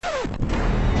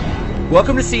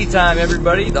Welcome to Seat Time,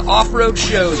 everybody, the off-road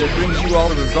show that brings you all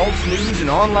the results, news, and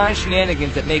online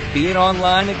shenanigans that make being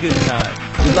online a good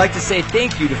time. We'd like to say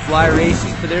thank you to Fly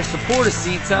Racing for their support of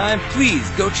Seat Time. Please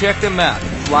go check them out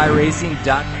at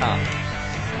flyracing.com.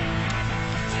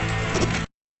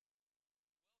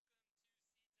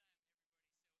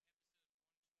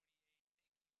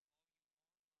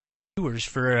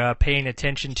 For paying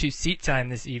attention to Seat Time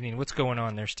this evening. What's going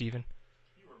on there, Steven?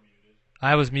 You were muted.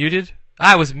 I was muted?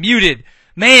 I was muted.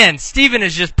 Man, Steven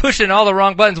is just pushing all the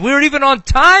wrong buttons. We weren't even on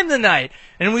time tonight,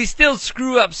 and we still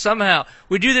screw up somehow.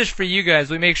 We do this for you guys.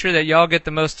 We make sure that y'all get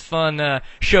the most fun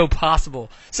show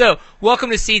possible. So,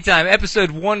 welcome to Seat Time,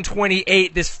 episode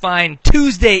 128, this fine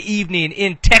Tuesday evening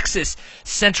in Texas,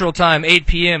 Central Time, 8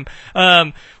 p.m.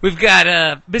 We've got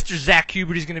Mr. Zach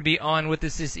Huberty is going to be on with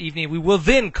us this evening. We will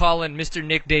then call in Mr.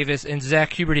 Nick Davis, and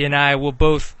Zach Huberty and I will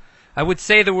both, I would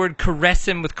say the word caress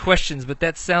him with questions, but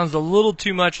that sounds a little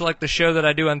too much like the show that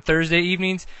I do on Thursday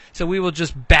evenings, so we will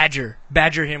just badger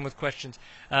him with questions.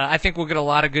 I think we'll get a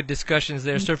lot of good discussions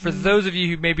there. So for those of you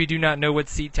who maybe do not know what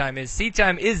Seat Time is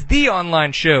the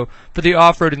online show for the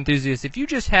off-road enthusiasts. If you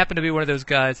just happen to be one of those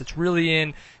guys that's really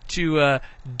into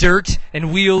dirt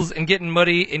and wheels and getting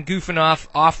muddy and goofing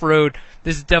off-road,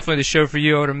 this is definitely the show for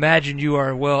you. I would imagine you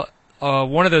are,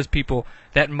 one of those people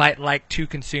that might like to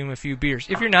consume a few beers.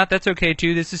 If you're not, that's okay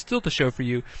too. This is still the show for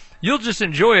you. You'll just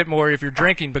enjoy it more if you're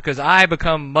drinking because I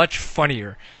become much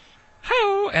funnier.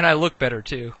 And I look better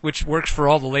too, which works for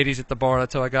all the ladies at the bar.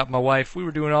 That's how I got my wife. We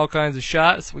were doing all kinds of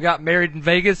shots. We got married in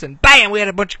Vegas and bam, we had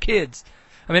a bunch of kids.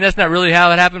 I mean, that's not really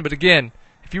how it happened, but again,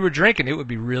 if you were drinking, it would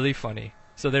be really funny.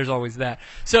 So there's always that.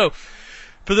 So,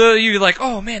 for those of you like,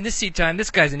 oh man, this Seat Time,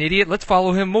 this guy's an idiot, let's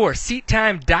follow him more.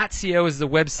 Seattime.co is the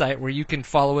website where you can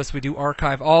follow us. We do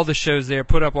archive all the shows there,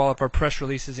 put up all of our press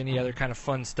releases, any other kind of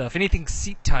fun stuff, anything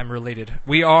Seat Time related.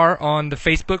 We are on the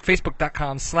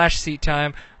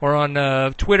facebook.com/SeatTime, or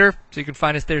on Twitter, so you can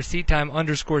find us there,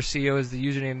 SeatTime_CO is the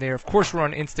username there. Of course, we're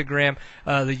on Instagram,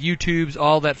 the YouTubes,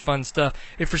 all that fun stuff.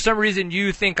 If for some reason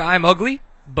you think I'm ugly,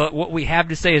 but what we have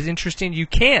to say is interesting, you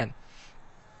can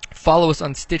follow us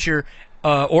on Stitcher,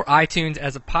 or iTunes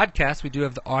as a podcast. We do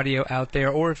have the audio out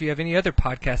there. Or if you have any other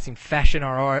podcasting fashion,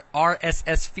 our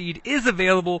RSS feed is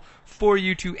available for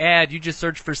you to add. You just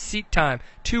search for Seat Time,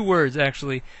 2 words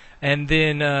actually. And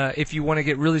then if you want to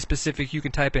get really specific, you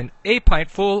can type in a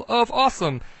pint full of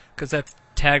awesome, because that's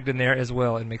tagged in there as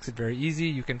well. It makes it very easy.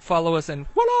 You can follow us, and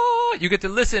voila! You get to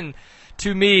listen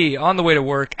to me on the way to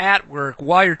work, at work,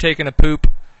 while you're taking a poop.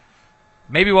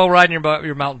 Maybe while riding your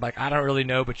mountain bike. I don't really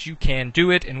know, but you can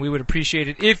do it, and we would appreciate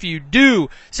it if you do.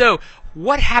 So,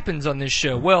 what happens on this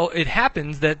show? Well, it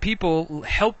happens that people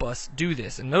help us do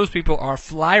this, and those people are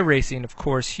Fly Racing, of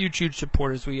course, huge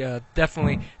supporters. We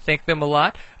definitely thank them a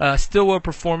lot. Stillwell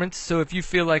Performance, so if you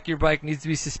feel like your bike needs to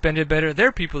be suspended better,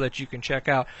 they're people that you can check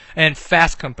out. And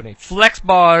Fast Company, flex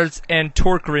bars and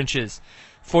torque wrenches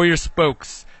for your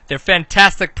spokes. They're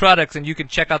fantastic products, and you can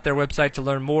check out their website to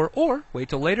learn more, or wait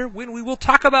till later when we will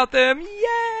talk about them.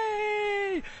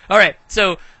 Yay! All right,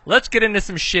 so let's get into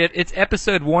some shit. It's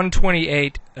episode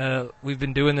 128. We've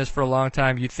been doing this for a long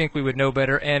time. You'd think we would know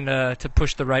better and to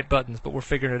push the right buttons, but we're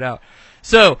figuring it out.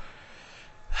 So,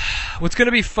 what's going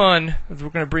to be fun is we're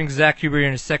going to bring Zach Huber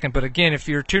in a second, but again, if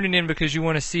you're tuning in because you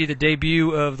want to see the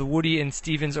debut of the Woody and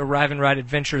Steven's Arrive and Ride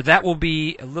adventure, that will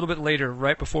be a little bit later,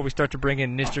 right before we start to bring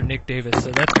in Mr. Nick Davis.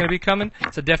 So that's going to be coming,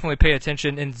 so definitely pay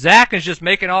attention. And Zach is just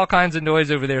making all kinds of noise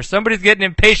over there. Somebody's getting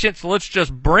impatient, so let's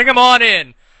just bring him on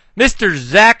in. Mr.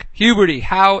 Zach Huberty,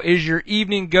 how is your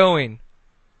evening going?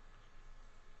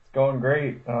 It's going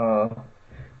great.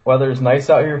 Weather's nice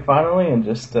out here finally, and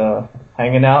just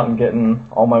hanging out and getting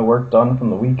all my work done from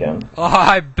the weekend. Oh,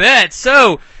 I bet.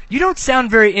 So, you don't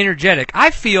sound very energetic.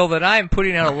 I feel that I am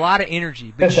putting out a lot of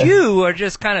energy, but you are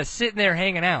just kind of sitting there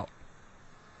hanging out.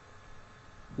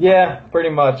 Yeah, pretty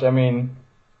much. I mean,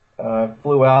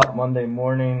 flew out Monday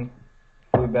morning,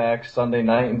 flew back Sunday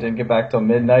night, and didn't get back till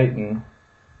midnight, and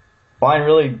flying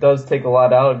really does take a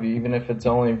lot out of you, even if it's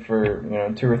only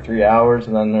for 2 or 3 hours,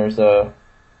 and then there's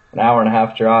an hour and a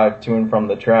half drive to and from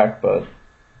the track. But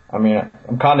I mean,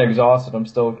 I'm kind of exhausted. I'm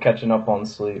still catching up on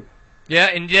sleep. Yeah,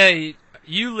 and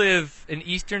you live in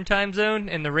Eastern time zone,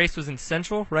 and the race was in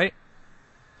Central, right?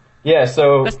 Yeah,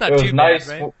 so that's not it was too nice.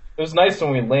 bad, right? It was nice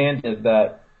when we landed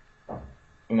that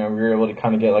we were able to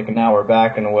kind of get like an hour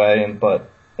back in a way, but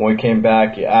when we came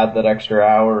back, you add that extra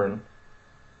hour, and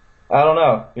I don't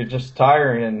know, you're just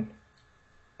tiring.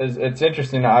 And it's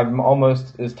interesting. I'm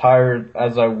almost as tired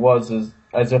as I was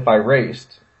as if I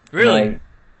raced. Really?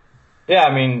 Yeah,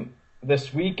 I mean,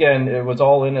 this weekend it was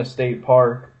all in a state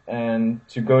park, and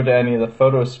to go to any of the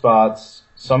photo spots,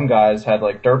 some guys had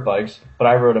like dirt bikes, but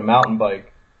I rode a mountain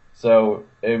bike. So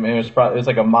it was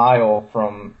like a mile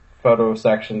from photo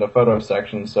section to photo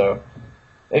section. So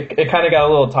it kind of got a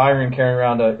little tiring carrying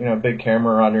around a big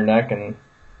camera around your neck and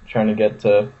trying to get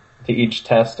to each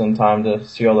test in time to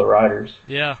see all the riders.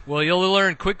 Yeah, well, you'll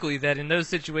learn quickly that in those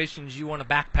situations you want a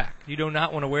backpack. You do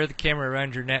not want to wear the camera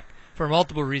around your neck for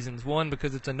multiple reasons. One,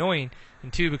 because it's annoying,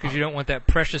 and two, because you don't want that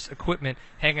precious equipment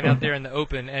hanging out there in the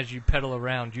open as you pedal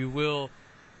around. You will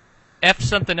F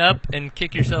something up and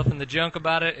kick yourself in the junk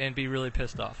about it and be really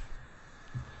pissed off.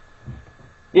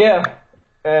 Yeah,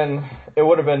 and it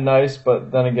would have been nice,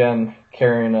 but then again,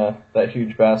 carrying that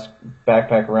huge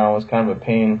backpack around was kind of a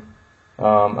pain.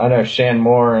 I know Shan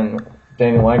Moore and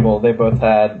Daniel Engel, they both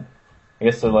had, I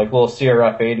guess they're like little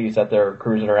CRF 80s that they're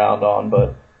cruising around on,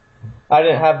 but I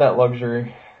didn't have that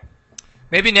luxury.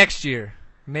 Maybe next year.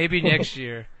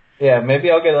 Yeah,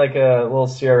 maybe I'll get like a little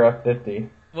CRF 50.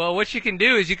 Well, what you can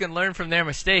do is you can learn from their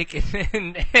mistake,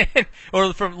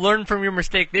 or learn from your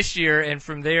mistake this year and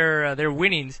from their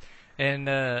winnings, and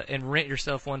rent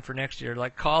yourself one for next year.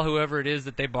 Like call whoever it is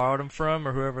that they borrowed them from,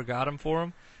 or whoever got them for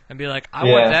them, and be like, I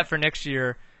want that for next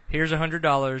year. Here's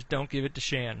 $100. Don't give it to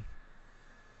Shan.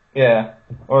 Yeah,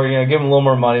 or give them a little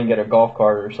more money and get a golf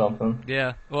cart or something.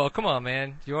 Yeah. Well, come on,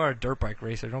 man. You are a dirt bike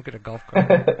racer. Don't get a golf cart.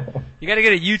 You got to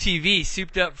get a UTV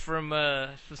souped up from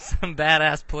some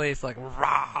badass place like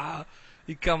rah.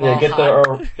 You come all get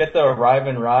hot. get the Arrive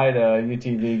and Ride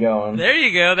UTV going. There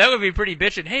you go. That would be pretty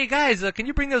bitchin'. Hey guys, can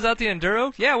you bring those out to the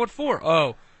Enduro? Yeah. What for?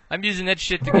 Oh, I'm using that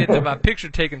shit to get to my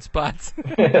picture-taking spots.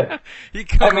 I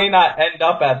may not end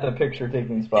up at the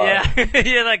picture-taking spot. Yeah,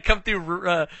 yeah, like come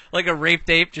through like a raped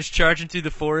ape, just charging through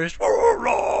the forest. I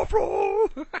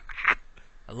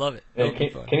love it. Yeah,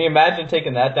 can you imagine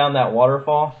taking that down that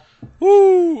waterfall?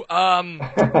 Woo!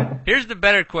 Here's the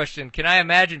better question. Can I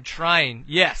imagine trying?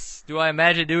 Yes. Do I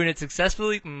imagine doing it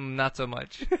successfully? Not so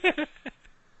much.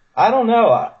 I don't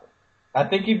know. I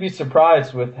think you'd be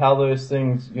surprised with how those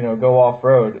things, go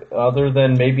off-road, other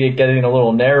than maybe it getting a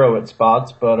little narrow at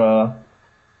spots, but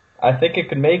I think it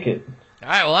could make it. All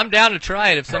right, well, I'm down to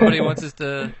try it if somebody wants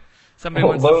to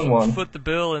foot the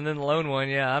bill and then loan one.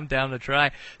 Yeah, I'm down to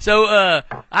try. So,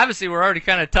 obviously, we're already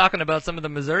kind of talking about some of the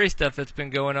Missouri stuff that's been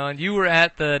going on. You were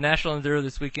at the National Enduro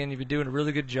this weekend. You've been doing a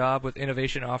really good job with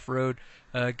Innovation Off-Road,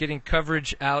 getting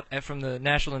coverage out from the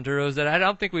National Enduros that I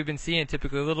don't think we've been seeing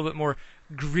typically, a little bit more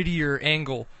grittier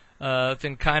angle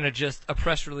than kind of just a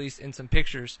press release and some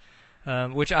pictures,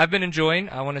 which I've been enjoying.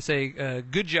 I want to say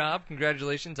good job.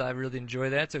 Congratulations. I really enjoy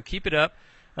that, so keep it up.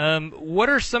 What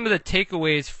are some of the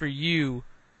takeaways for you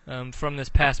from this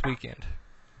past weekend?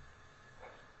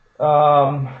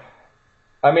 I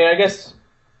guess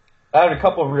I had a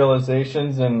couple of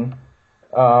realizations, and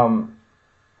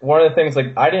one of the things,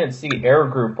 like, I didn't see Air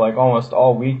Group like almost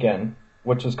all weekend,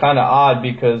 which was kind of odd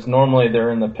because normally they're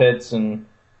in the pits and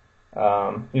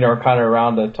are kind of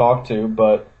around to talk to,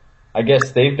 but I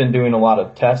guess they've been doing a lot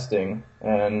of testing,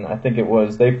 and I think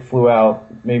they flew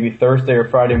out maybe Thursday or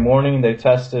Friday morning. They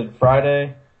tested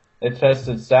Friday, they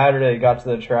tested Saturday, got to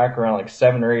the track around like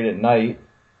 7 or 8 at night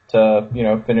to,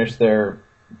 finish their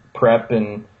prep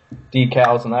and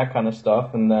decals and that kind of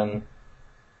stuff. And then,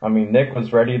 Nick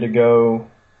was ready to go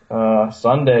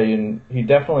Sunday, and he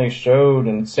definitely showed,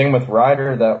 and same with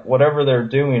Ryder, that whatever they're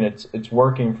doing, it's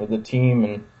working for the team.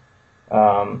 And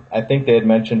I think they had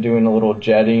mentioned doing a little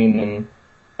jetting, and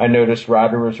I noticed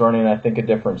Ryder was running, I think, a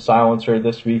different silencer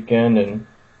this weekend, and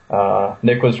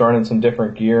Nick was running some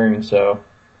different gearing. So,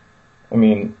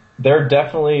 they're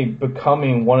definitely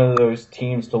becoming one of those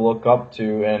teams to look up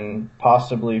to, and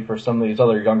possibly for some of these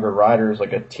other younger riders,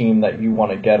 like a team that you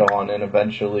want to get on and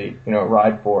eventually,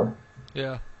 ride for.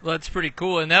 Yeah, well, that's pretty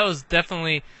cool, and that was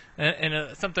definitely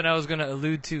something I was going to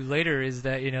allude to later is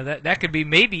that that could be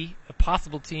maybe a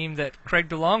possible team that Craig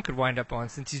DeLong could wind up on,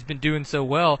 since he's been doing so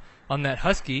well on that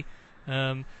Husky.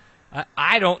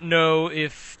 I don't know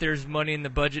if there's money in the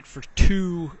budget for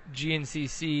 2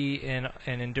 GNCC and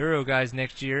Enduro guys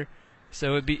next year.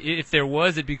 So if there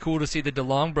was, it'd be cool to see the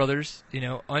DeLong brothers,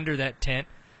 under that tent.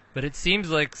 But it seems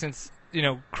like since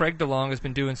Craig DeLong has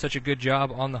been doing such a good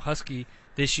job on the Husky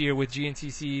this year with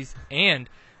GNCCs and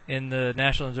in the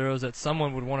National Enduros, that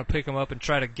someone would want to pick him up and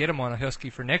try to get him on a Husky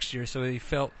for next year, so he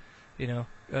felt,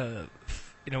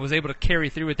 was able to carry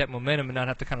through with that momentum and not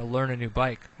have to kind of learn a new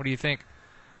bike. What do you think?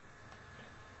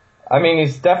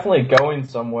 He's definitely going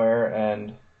somewhere,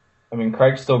 and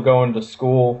Craig's still going to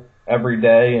school every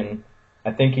day, and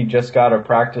I think he just got a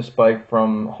practice bike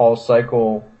from Hall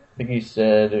Cycle. I think he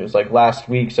said it was like last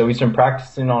week, so he's been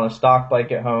practicing on a stock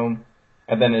bike at home,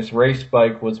 and then his race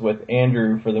bike was with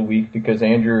Andrew for the week because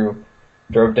Andrew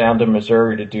drove down to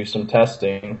Missouri to do some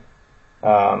testing.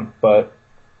 But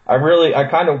I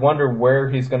kind of wonder where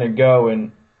he's going to go.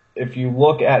 And if you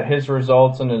look at his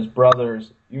results and his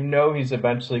brothers, you know he's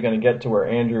eventually going to get to where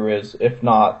Andrew is, if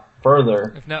not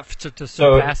further. If not to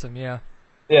surpass him, yeah.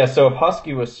 Yeah, so if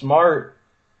Husky was smart,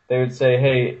 they would say,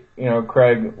 hey,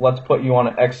 Craig, let's put you on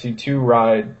an XC2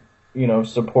 ride,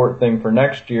 support thing for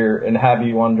next year and have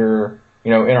you under,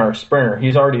 in our sprinter.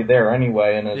 He's already there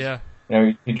anyway,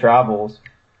 and he travels.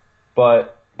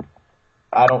 But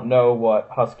I don't know what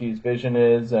Husky's vision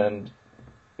is, and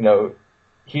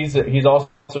he's also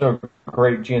a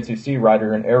great GNCC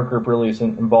rider, and Air Group really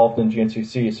isn't involved in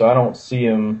GNCC, so I don't see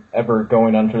him ever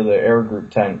going under the Air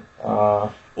Group tent.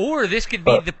 Or this could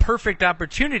be the perfect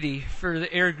opportunity for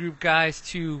the Air Group guys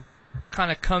to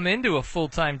kind of come into a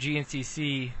full-time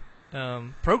GNCC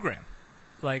program.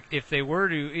 Like if they were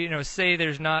to, say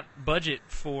there's not budget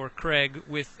for Craig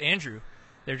with Andrew,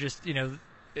 they're just,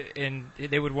 and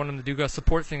they would want him to do a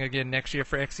support thing again next year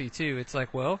for XC2. It's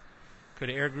like, well, could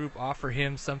Air Group offer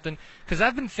him something? Because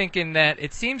I've been thinking that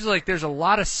it seems like there's a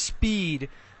lot of speed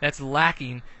that's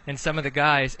lacking in some of the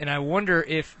guys, and I wonder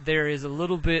if there is a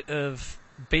little bit of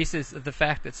basis of the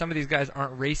fact that some of these guys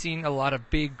aren't racing a lot of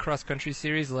big cross-country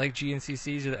series like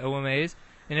GNCCs or the OMAs,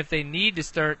 and if they need to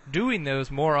start doing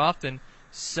those more often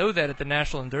so that at the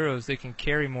National Enduros they can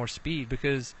carry more speed,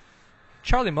 because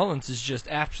Charlie Mullins is just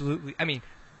absolutely,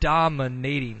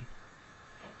 dominating.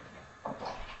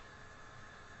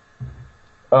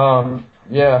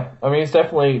 Yeah, he's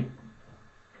definitely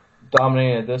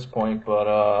dominating at this point, but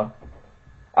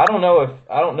I don't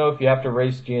know if you have to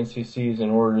race GNCCs in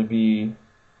order to be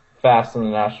fast in the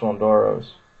National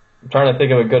Enduros. I'm trying to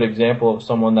think of a good example of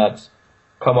someone that's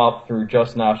come up through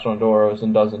just National Enduros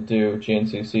and doesn't do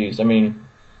GNCCs.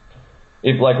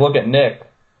 Look at Nick.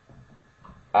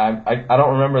 I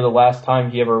don't remember the last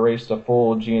time he ever raced a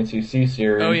full GNCC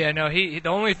series. Oh yeah, no, the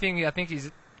only thing I think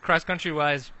he's cross country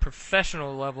wise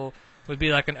professional level would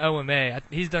be like an OMA.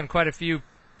 He's done quite a few,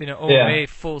 OMA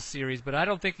full series, but I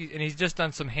don't think he's just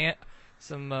done some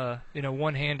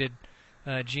one-handed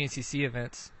GNCC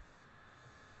events.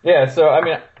 Yeah, so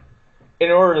in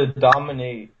order to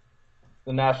dominate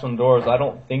the National Enduros, I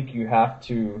don't think you have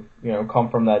to,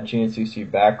 come from that GNCC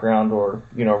background or,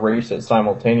 race it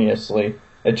simultaneously.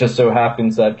 It just so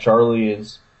happens that Charlie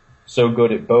is so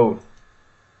good at both.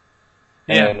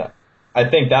 Yeah. And I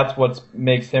think that's what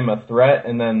makes him a threat,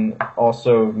 and then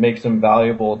also makes him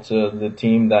valuable to the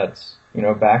team that's,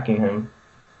 backing him.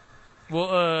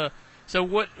 Well, so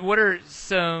what are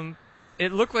some...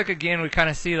 It looked like, again, we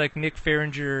kind of see like Nick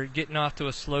Farringer getting off to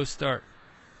a slow start.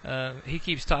 He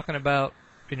keeps talking about,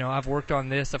 I've worked on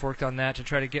this, I've worked on that to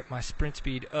try to get my sprint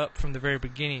speed up from the very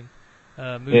beginning,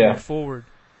 moving forward.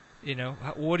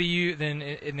 What do you then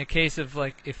in the case of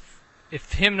like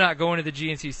if him not going to the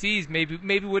GNCCs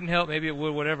maybe wouldn't help, maybe it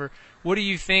would, whatever. What do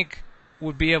you think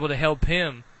would be able to help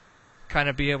him kind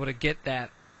of be able to get that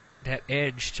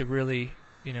edge to really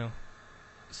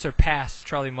surpass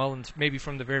Charlie Mullins maybe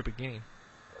from the very beginning?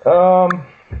 I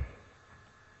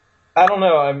don't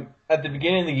know. At the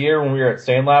beginning of the year when we were at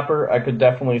Sandlapper, I could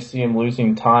definitely see him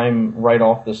losing time right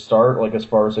off the start, like as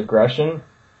far as aggression.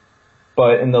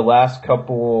 But in the last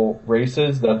couple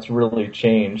races, that's really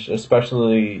changed,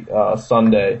 especially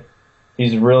Sunday.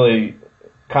 He's really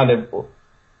kind of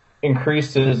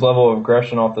increased his level of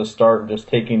aggression off the start, just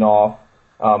taking off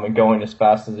and going as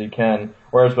fast as he can.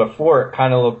 Whereas before, it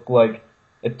kind of looked like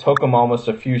it took him almost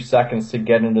a few seconds to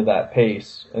get into that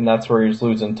pace, and that's where he's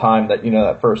losing time,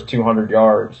 that first 200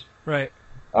 yards. Right.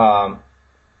 But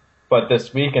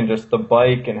this weekend, just the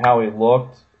bike and how he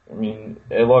looked,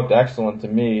 it looked excellent to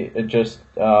me. It just,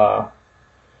 I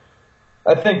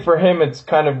think for him, it's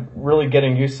kind of really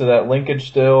getting used to that linkage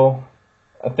still.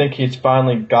 I think he's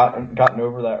finally gotten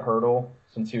over that hurdle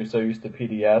since he was so used to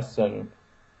PDS, and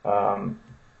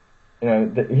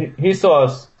he still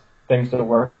has things to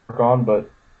work on,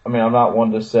 but I'm not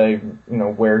one to say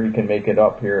where he can make it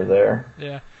up here or there.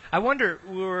 Yeah, I wonder.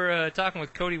 We were talking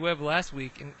with Cody Webb last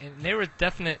week, and there was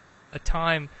a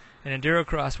time in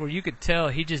Endurocross where you could tell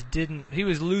he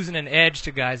was losing an edge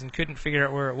to guys and couldn't figure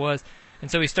out where it was,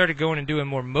 and so he started going and doing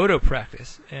more moto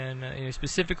practice, and he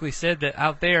specifically said that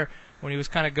out there when he was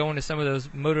kind of going to some of those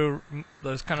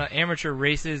kind of amateur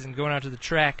races and going out to the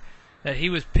track, that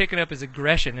he was picking up his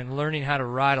aggression and learning how to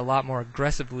ride a lot more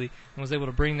aggressively and was able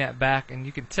to bring that back. And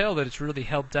you can tell that it's really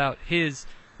helped out his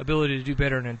ability to do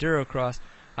better in Endurocross.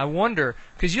 I wonder,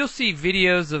 because you'll see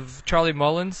videos of Charlie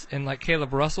Mullins and like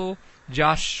Caleb Russell,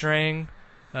 Josh Strang,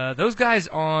 those guys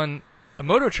on a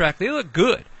moto track, they look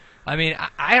good. I mean,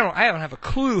 I don't have a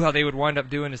clue how they would wind up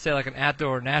doing to say like an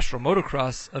outdoor national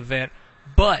motocross event,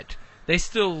 but they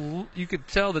still, you could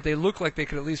tell that they look like they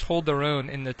could at least hold their own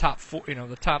in the top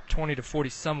the top 20 to 40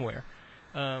 somewhere.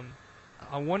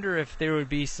 I wonder if there would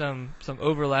be some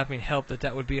overlapping help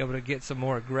that would be able to get some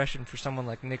more aggression for someone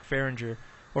like Nick Farringer,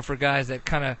 or for guys that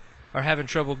kind of are having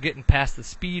trouble getting past the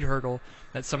speed hurdle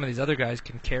that some of these other guys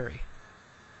can carry.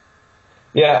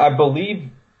 Yeah, I believe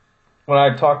when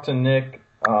I talked to Nick,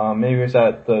 maybe it was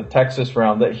at the Texas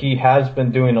round, that he has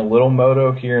been doing a little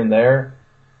moto here and there.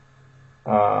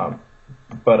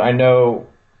 But I know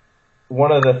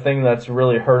one of the things that's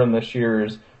really hurt him this year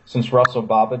is since Russell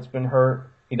Bobbitt's been hurt,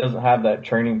 he doesn't have that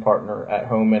training partner at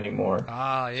home anymore.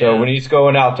 Yeah. So when he's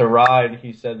going out to ride,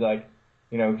 he said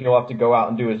he'll have to go out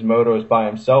and do his motos by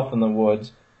himself in the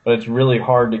woods, but it's really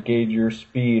hard to gauge your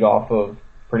speed off of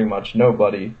pretty much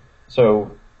nobody.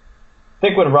 So I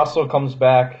think when Russell comes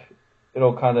back,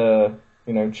 it'll kind of,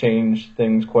 change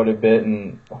things quite a bit,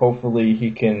 and hopefully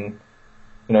he can,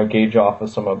 gauge off of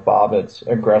some of Bobbitt's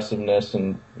aggressiveness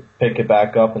and pick it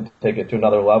back up and take it to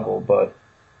another level. But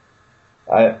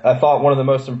I thought one of the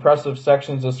most impressive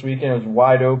sections this weekend was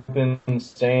wide open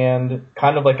sand,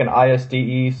 kind of like an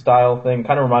ISDE style thing.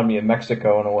 Kind of reminded me of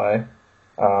Mexico in a way.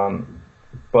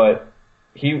 But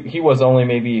he was only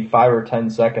maybe 5 or 10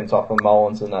 seconds off of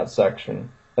Mullins in that section.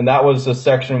 And that was a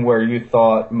section where you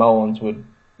thought Mullins would,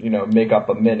 make up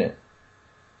a minute.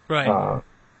 Right.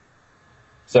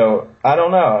 So I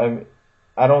don't know.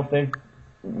 I don't think,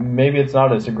 maybe it's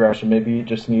not his aggression. Maybe he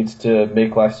just needs to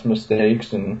make less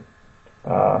mistakes and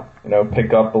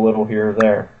pick up a little here or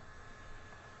there.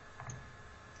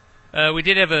 We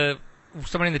did have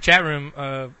someone in the chat room,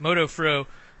 Moto Fro,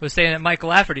 was saying that Mike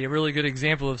Lafferty, a really good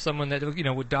example of someone that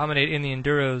would dominate in the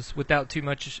enduros without too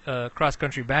much cross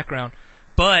country background.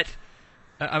 But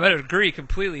I would agree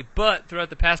completely. But throughout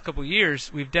the past couple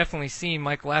years, we've definitely seen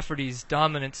Mike Lafferty's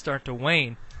dominance start to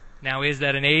wane. Now, is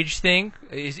that an age thing?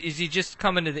 Is he just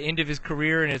coming to the end of his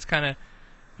career and it's kind of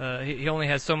he only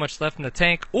has so much left in the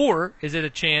tank, or is it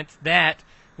a chance that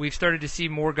we've started to see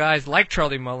more guys like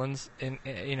Charlie Mullins, and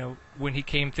when he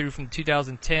came through from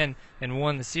 2010 and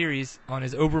won the series on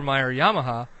his Obermeyer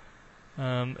Yamaha,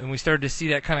 and we started to see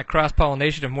that kind of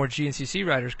cross-pollination of more GNCC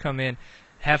riders come in,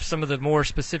 have some of the more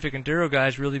specific enduro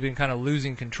guys really been kind of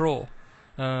losing control.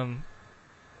 Russell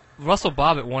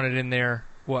Bobbitt won it in there,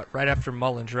 right after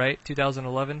Mullins, right?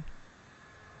 2011?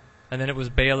 And then it was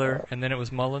Baylor, and then it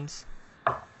was Mullins?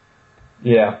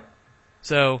 Yeah.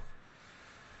 So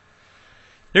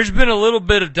there's been a little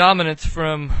bit of dominance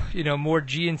from, more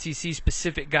GNCC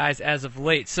specific guys as of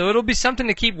late. So it'll be something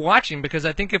to keep watching, because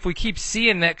I think if we keep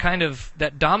seeing that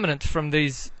dominance from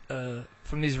these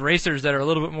racers that are a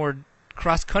little bit more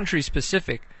cross country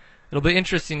specific, it'll be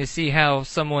interesting to see how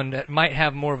someone that might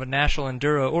have more of a national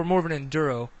enduro or more of an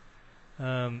enduro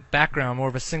background, more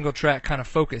of a single track kind of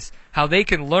focus, how they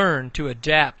can learn to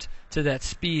adapt to that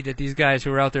speed that these guys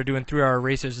who are out there doing 3-hour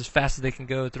races as fast as they can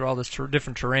go through all this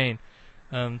different terrain,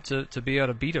 to be able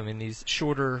to beat them in these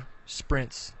shorter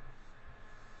sprints.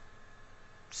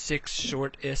 6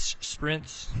 short-ish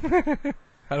sprints.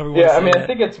 How do we want to say that? I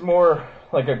think it's more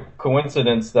like a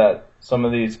coincidence that some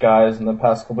of these guys in the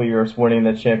past couple of years winning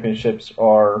the championships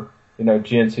are,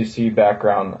 GNCC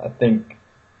background. I think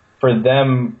for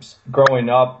them growing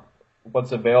up,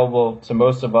 what's available to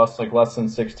most of us, like less than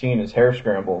 16, is hare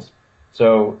scrambles.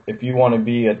 So if you want to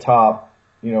be a top,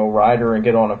 rider and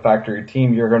get on a factory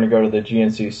team, you're going to go to the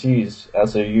GNCCs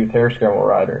as a youth hare scramble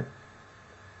rider.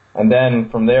 And then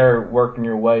from there, working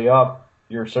your way up,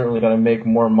 you're certainly going to make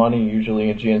more money usually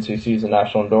in GNCCs and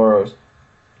national enduros.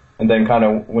 And then kind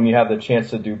of when you have the chance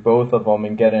to do both of them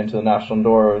and get into the national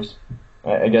enduros,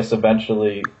 I guess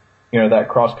eventually, that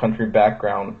cross-country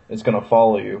background is going to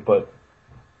follow you. But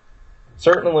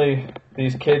certainly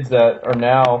these kids that are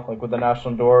now, like with the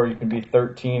national enduro, you can be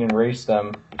 13 and race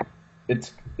them.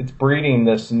 It's breeding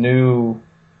this new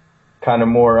kind of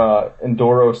more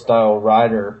enduro-style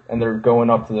rider, and they're going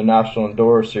up to the National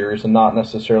Enduro Series and not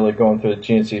necessarily going through the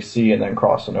GNCC and then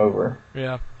crossing over.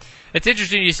 Yeah. It's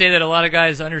interesting you say that a lot of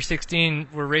guys under 16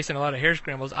 were racing a lot of hare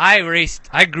scrambles. I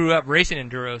grew up racing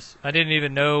enduros. I didn't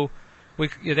even know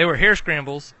they were hare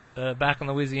scrambles back in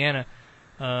Louisiana,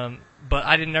 but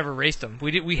I didn't ever race them.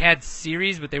 We had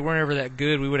series, but they weren't ever that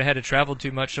good. We would have had to travel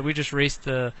too much, so we just raced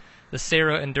the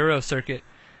Sarah Enduro circuit.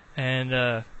 And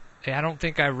I don't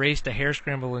think I raced a hare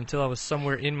scramble until I was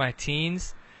somewhere in my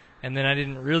teens, and then I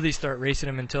didn't really start racing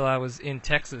them until I was in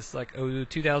Texas, like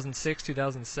 2006,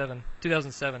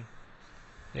 2007.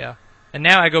 Yeah. And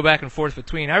now I go back and forth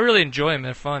between. I really enjoy them.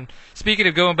 They're fun. Speaking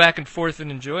of going back and forth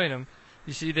and enjoying them,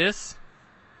 you see this?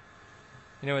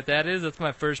 You know what that is? That's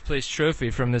my first place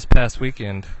trophy from this past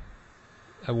weekend.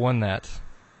 I won that.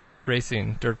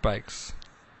 Racing dirt bikes.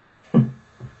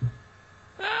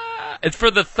 It's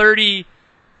for the 30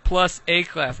 plus A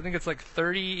class. I think it's like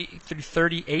 30 through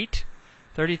 38.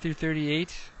 30 through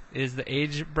 38 is the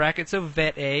age bracket, so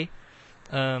vet A.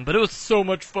 But it was so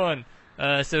much fun.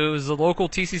 So it was a local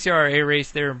TCCRA race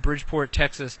there in Bridgeport,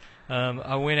 Texas.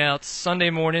 I went out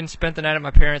Sunday morning, spent the night at my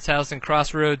parents' house in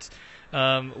Crossroads.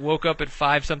 Woke up at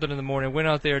 5 something in the morning, went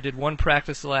out there, did one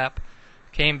practice lap,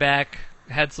 came back,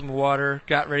 had some water,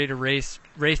 got ready to race,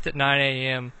 raced at 9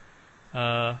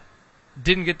 a.m.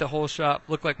 Didn't get the whole shot.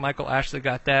 Looked like Michael Ashley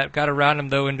got that. Got around him,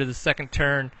 though, into the second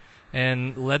turn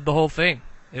and led the whole thing.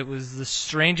 It was the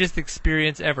strangest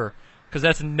experience ever, because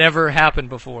that's never happened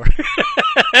before.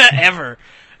 Ever.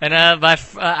 And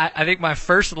I think my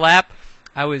first lap,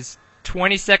 I was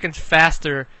 20 seconds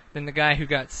faster than the guy who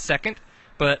got second.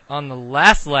 But on the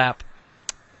last lap,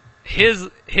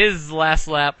 his last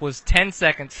lap was 10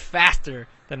 seconds faster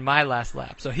than my last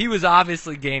lap. So he was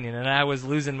obviously gaining, and I was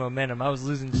losing momentum. I was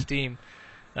losing steam.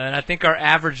 And I think our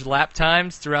average lap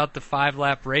times throughout the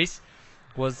 5-lap race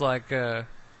was like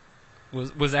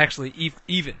was actually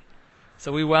even.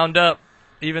 So we wound up,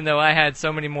 even though I had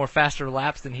so many more faster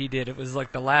laps than he did, it was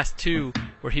like the last two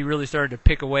where he really started to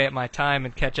pick away at my time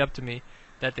and catch up to me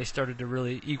that they started to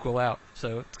really equal out.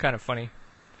 So it's kind of funny.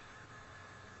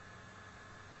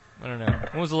 I don't know.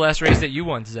 When was the last race that you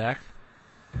won, Zach?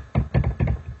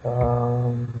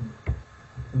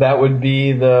 That would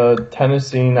be the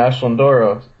Tennessee National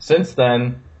Enduro. Since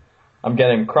then, I'm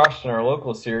getting crushed in our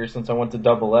local series since I went to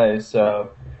Double A.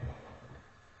 So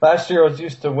last year I was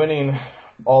used to winning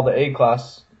all the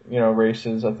A-class,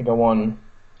 races. I think I won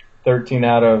 13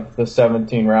 out of the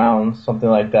 17 rounds, something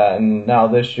like that. And now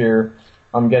this year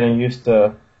I'm getting used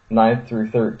to 9th through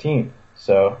 13th.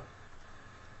 So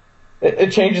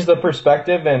it changes the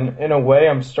perspective, and in a way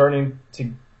I'm starting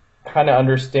to kind of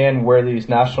understand where these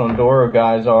National Enduro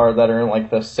guys are that are in like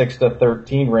the 6 to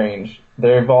 13 range.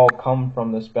 They've all come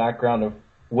from this background of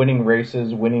winning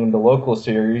races, winning the local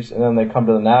series, and then they come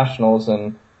to the Nationals,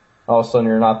 and all of a sudden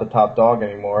you're not the top dog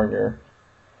anymore, and you're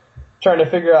trying to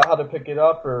figure out how to pick it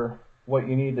up or what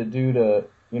you need to do to,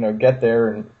 get there.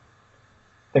 And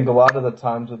I think a lot of the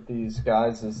times with these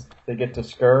guys is they get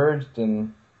discouraged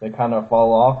and they kind of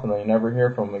fall off and they never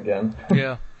hear from them again.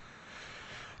 Yeah.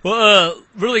 Well,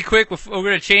 really quick, we're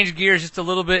going to change gears just a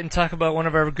little bit and talk about one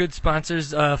of our good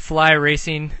sponsors, Fly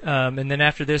Racing. And then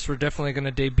after this, we're definitely going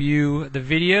to debut the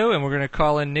video, and we're going to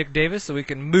call in Nick Davis so we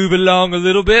can move along a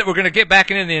little bit. We're going to get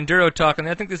back into the enduro talk, and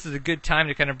I think this is a good time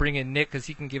to kind of bring in Nick because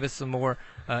he can give us some more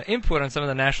input on some of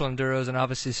the national enduros and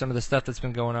obviously some of the stuff that's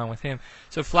been going on with him.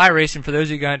 So Fly Racing, for those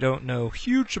of you guys who don't know,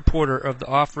 huge supporter of the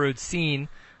off-road scene.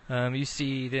 You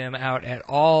see them out at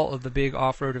all of the big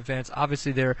off-road events.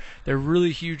 Obviously, they're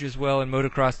really huge as well in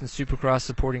motocross and supercross,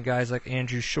 supporting guys like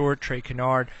Andrew Short, Trey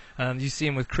Kennard. You see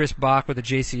them with Chris Bach with the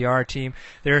JCR team.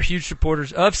 They're huge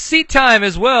supporters of Seat Time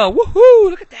as well. Woohoo!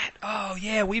 Look at that. Oh,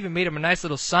 yeah, we even made them a nice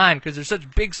little sign because they're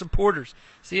such big supporters.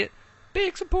 See it?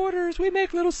 Big supporters, we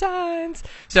make little signs.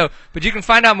 But you can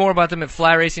find out more about them at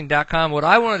flyracing.com. What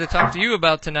I wanted to talk to you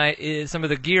about tonight is some of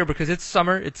the gear because it's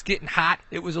summer, it's getting hot.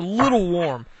 It was a little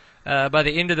warm by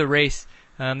the end of the race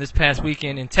this past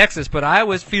weekend in Texas, but I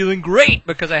was feeling great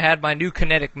because I had my new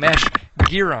kinetic mesh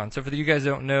gear on. So for you guys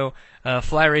who don't know,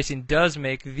 Fly Racing does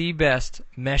make the best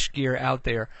mesh gear out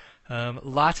there.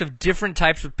 Lots of different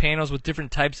types of panels with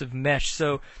different types of mesh.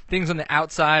 So things on the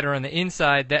outside or on the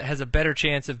inside that has a better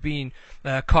chance of being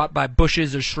caught by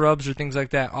bushes or shrubs or things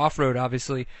like that. Off-road,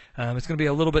 obviously, it's going to be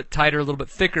a little bit tighter, a little bit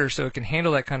thicker, so it can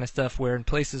handle that kind of stuff. Where in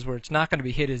places where it's not going to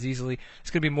be hit as easily,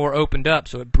 it's going to be more opened up,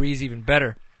 so it breathes even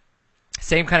better.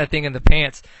 Same kind of thing in the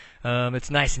pants. It's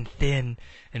nice and thin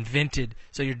and vented,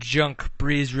 so your junk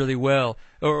breathes really well.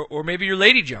 Or maybe your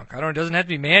lady junk. I don't know. It doesn't have to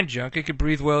be man junk. It could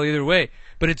breathe well either way.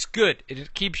 But it's good.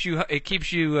 It keeps you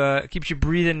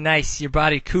breathing nice. Your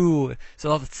body cool,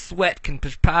 so all the sweat can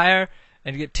perspire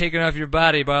and get taken off your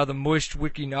body by all the moist,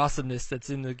 wicking awesomeness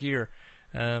that's in the gear.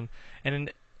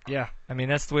 Yeah, I mean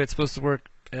that's the way it's supposed to work.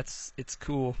 It's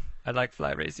cool. I like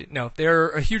Fly Racing. No, they're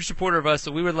a huge supporter of us,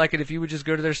 so we would like it if you would just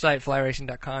go to their site,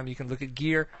 flyracing.com. You can look at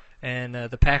gear and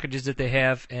the packages that they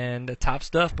have and the top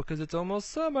stuff because it's almost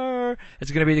summer.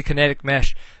 It's going to be the kinetic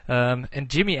mesh. And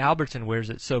Jimmy Albertson wears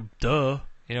it, so duh.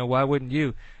 Why wouldn't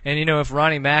you? And, if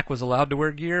Ronnie Mack was allowed to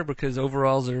wear gear because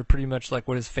overalls are pretty much like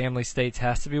what his family states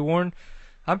has to be worn,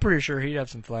 I'm pretty sure he'd have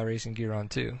some Fly Racing gear on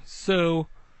too. So,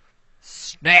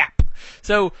 snap.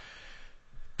 So,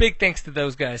 big thanks to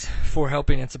those guys for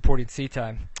helping and supporting Seat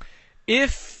Time.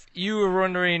 If you were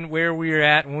wondering where we were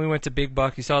at when we went to Big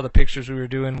Buck. You saw the pictures we were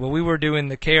doing. Well, we were doing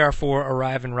the KR4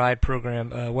 Arrive and Ride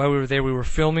program. While we were there, we were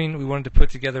filming. We wanted to put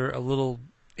together a little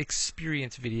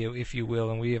experience video, if you will,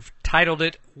 and we have titled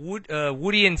it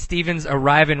Woody and Steven's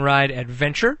Arrive and Ride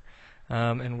Adventure.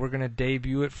 And we're going to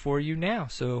debut it for you now.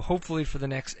 So hopefully for the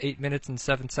next 8 minutes and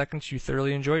 7 seconds, you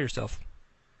thoroughly enjoy yourself.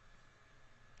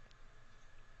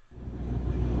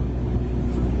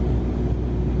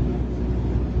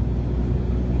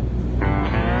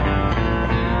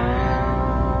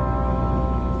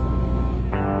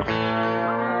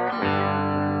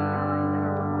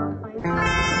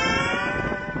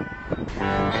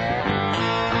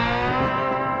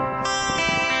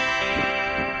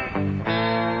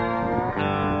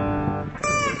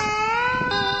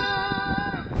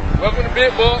 Welcome to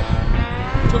Big Buck.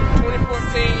 Took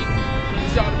 2014. We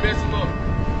saw the best look.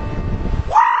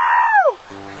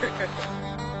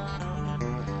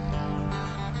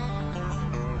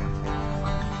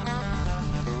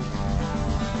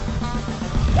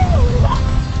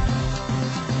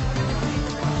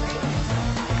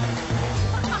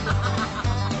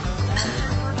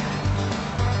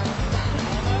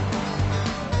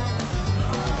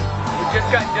 We just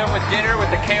got done with dinner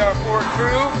with the KR4 crew,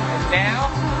 and now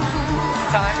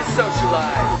time to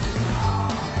socialize.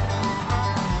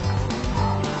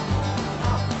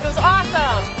 It was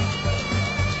awesome.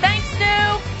 Thanks,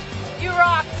 Stu. You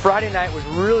rock. Friday night was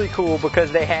really cool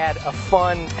because they had a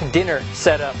fun dinner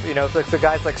set up. You know, the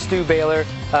guys like Stu Baylor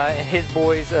and his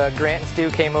boys, Grant and Stu,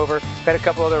 came over. We had a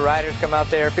couple other riders come out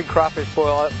there, big crawfish boil,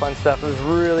 all that fun stuff. It was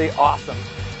really awesome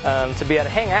to be able to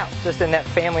hang out just in that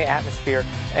family atmosphere,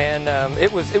 and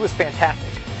it was fantastic.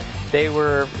 They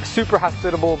were super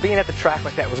hospitable. Being at the track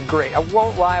like that was great. I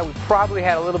won't lie, we probably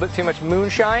had a little bit too much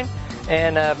moonshine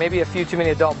and maybe a few too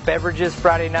many adult beverages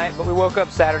Friday night, but we woke up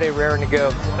Saturday raring to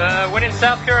go. When in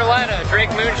South Carolina,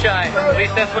 drink moonshine. At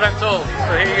least that's what I'm told.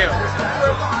 So here you go.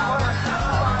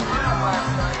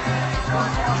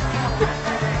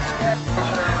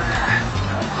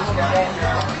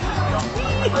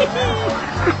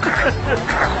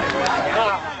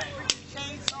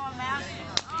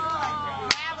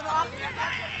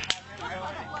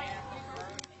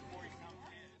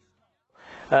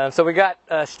 So we got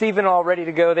Steven all ready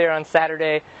to go there on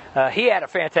Saturday. He had a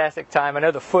fantastic time. I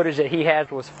know the footage that he had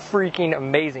was freaking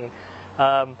amazing.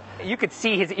 You could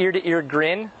see his ear-to-ear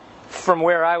grin from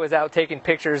where I was out taking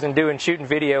pictures and shooting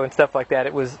video and stuff like that.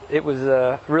 It was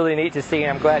really neat to see,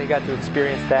 and I'm glad he got to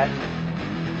experience that.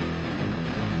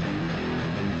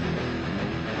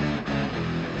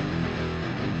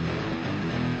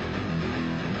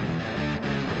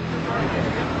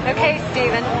 Okay,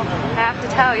 Steven, I have to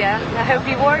tell you, I hope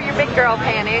you wore your big girl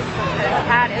panties.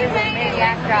 Pat is a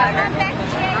maniac driver.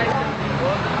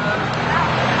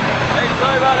 Hey,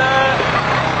 sorry about that.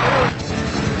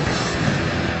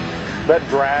 That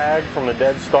drag from the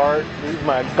dead start, leaves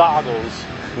my goggles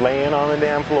laying on the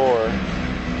damn floor.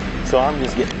 So I'm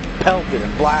just getting pelted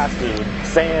and blasted with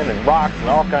sand and rocks and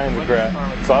all kinds of crap.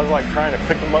 So I was like trying to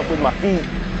pick them up with my feet.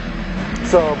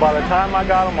 So by the time I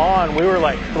got them on, we were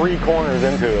like 3 corners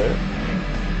into it.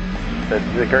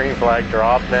 The green flag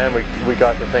dropped, then we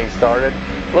got the thing started.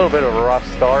 A little bit of a rough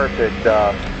start, but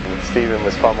Steven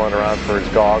was fumbling around for his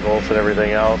goggles and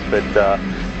everything else, but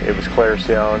it was clear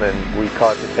sailing, and we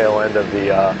caught the tail end of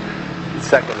the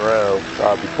second row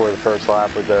before the first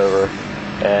lap was over,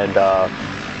 and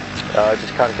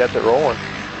just kind of kept it rolling.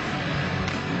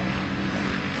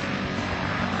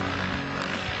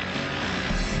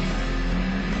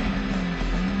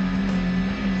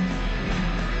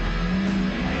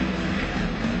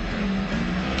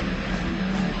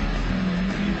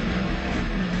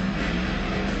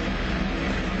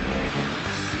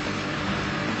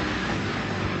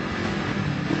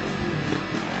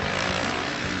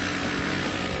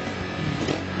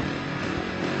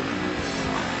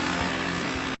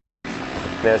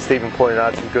 Yeah, Steven pointed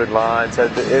out some good lines.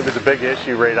 It was a big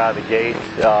issue right out of the gate.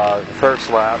 First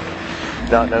lap,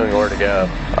 not knowing where to go.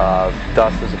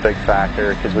 Dust was a big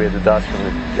factor because we had the dust from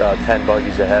the 10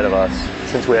 buggies ahead of us.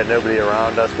 Since we had nobody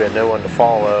around us, we had no one to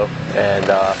follow. And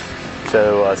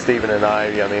so Steven and I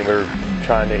mean, we were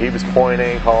trying to, he was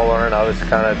pointing, hollering, I was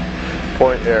kind of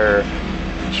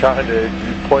trying to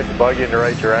point the buggy in the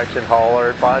right direction,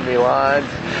 holler, find me lines.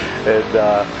 And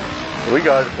we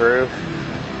got it through.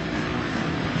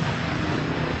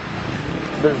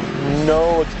 There's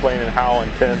no explaining how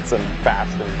intense and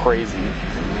fast and crazy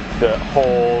the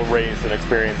whole race and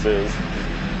experience is.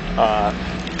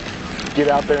 Get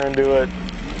out there and do it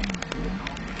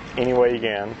any way you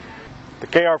can. The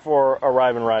KR4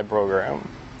 Arrive and Ride program.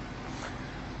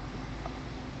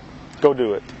 Go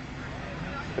do it.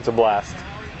 It's a blast.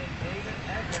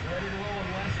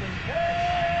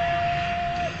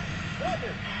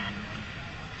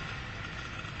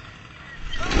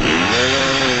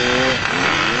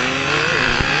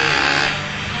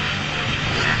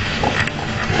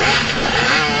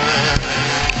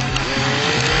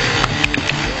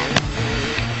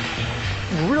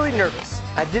 Really nervous.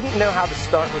 I didn't know how the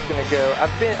start was going to go.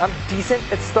 I'm decent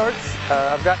at starts.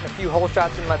 I've gotten a few hole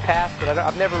shots in my past, but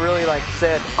I've never really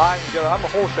said I'm a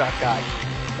hole shot guy.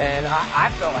 And I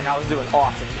felt like I was doing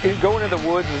awesome. Going to the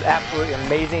woods was absolutely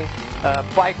amazing.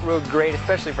 Bike rode great,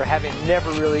 especially for having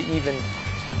never really even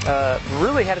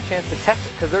really had a chance to test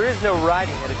it, because there is no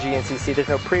riding at a GNCC. There's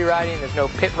no pre-riding, there's no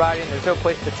pit riding, there's no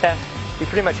place to test. You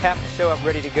pretty much have to show up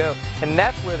ready to go. And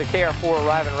that's where the KR4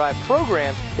 Arrive and Ride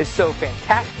program is so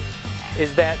fantastic,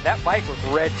 is that bike was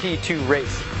ready to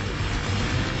race.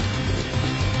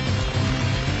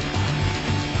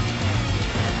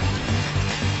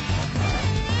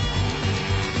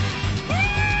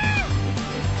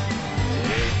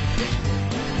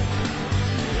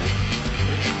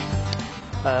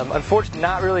 Unfortunately,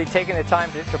 not really taking the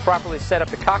time to properly set up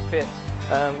the cockpit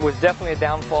was definitely a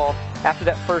downfall. After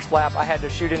that first lap, I had to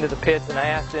shoot into the pits, and I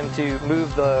asked him to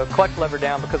move the clutch lever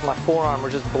down because my forearm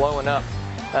was just blowing up.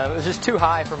 It was just too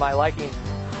high for my liking.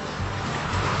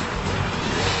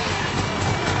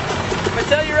 I'm gonna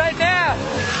tell you right now,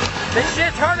 this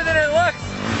shit's harder than it looks.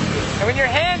 And when your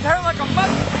hands hurt like a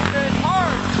motherfucker, it's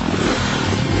hard.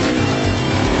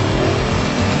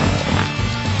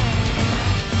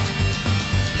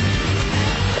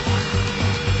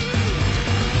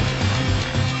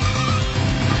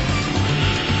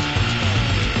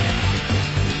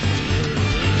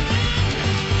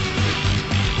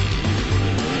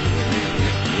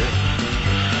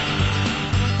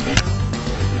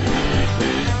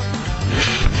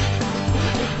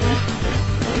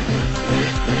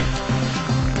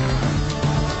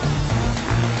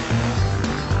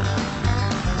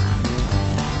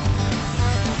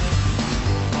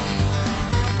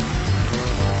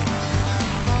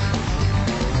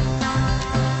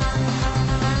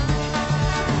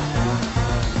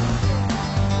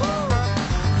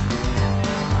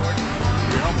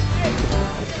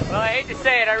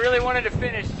 I really wanted to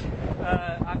finish.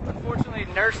 I unfortunately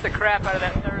nursed the crap out of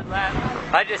that third lap.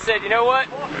 I just said, you know what?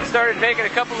 Started making a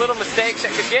couple little mistakes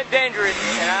that could get dangerous,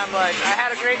 and I'm like, I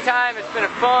had a great time. It's been a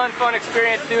fun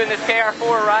experience doing this KR4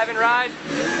 Arrive and Ride.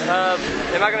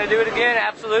 Am I going to do it again?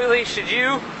 Absolutely. Should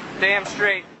you? Damn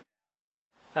straight.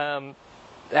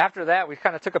 After that, we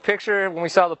kind of took a picture when we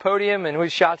saw the podium, and we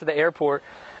shot to the airport.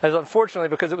 As unfortunately,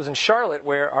 because it was in Charlotte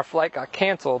where our flight got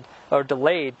canceled or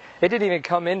delayed, it didn't even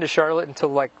come into Charlotte until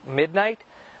like midnight.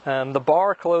 The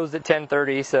bar closed at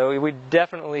 10:30, so we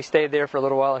definitely stayed there for a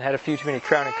little while and had a few too many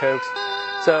Crown and Cokes.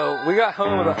 So we got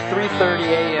home about 3:30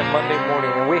 a.m. Monday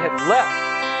morning, and we had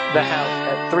left the house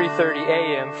at 3:30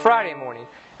 a.m. Friday morning.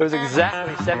 It was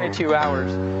exactly 72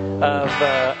 hours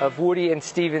of Woody and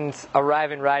Steven's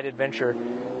Arrive and Ride adventure.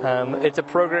 It's a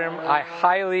program I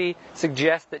highly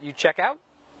suggest that you check out.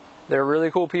 They're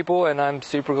really cool people, and I'm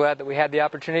super glad that we had the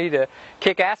opportunity to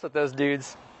kick ass with those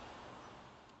dudes.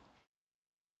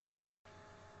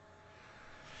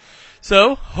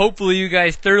 So, hopefully you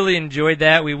guys thoroughly enjoyed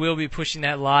that. We will be pushing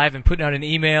that live and putting out an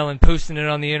email and posting it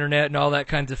on the internet and all that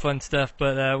kinds of fun stuff.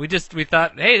 But we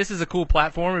thought, hey, this is a cool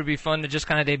platform. It would be fun to just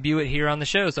kind of debut it here on the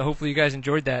show. So hopefully you guys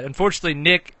enjoyed that. Unfortunately,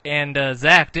 Nick and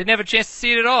Zach didn't have a chance to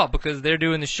see it at all because they're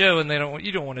doing the show, and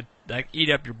you don't want to eat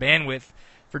up your bandwidth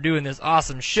for doing this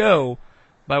awesome show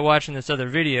by watching this other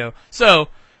video. So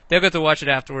they'll get to watch it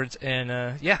afterwards,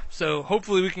 and so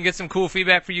hopefully we can get some cool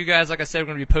feedback for you guys. Like I said, we're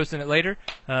going to be posting it later.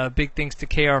 Big thanks to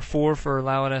KR4 for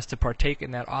allowing us to partake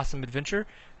in that awesome adventure,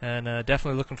 and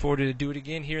definitely looking forward to do it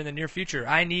again here in the near future.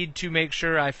 I need to make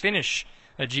sure I finish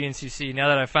a GNCC. Now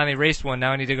that I finally raced one,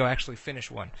 now I need to go actually finish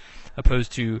one,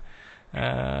 opposed to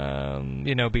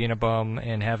being a bum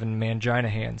and having mangina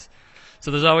hands. So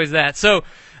there's always that. So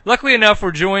luckily enough,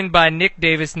 we're joined by Nick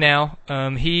Davis now.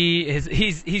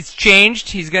 He's changed.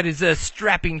 He's got his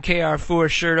strapping KR4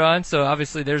 shirt on. So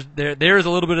obviously there's a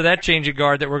little bit of that change of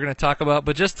guard that we're going to talk about.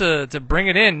 But just to bring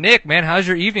it in, Nick, man, how's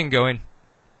your evening going?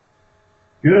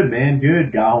 Good, man.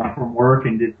 Good. Got home from work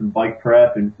and did some bike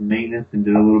prep and some maintenance and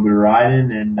did a little bit of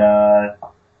riding, and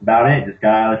about it. Just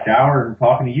got out of the shower and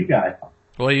talking to you guys.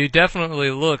 Well, you definitely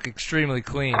look extremely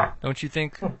clean, don't you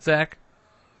think, Zach?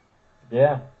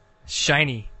 Yeah.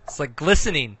 Shiny. It's like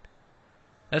glistening.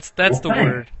 That's the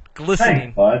word.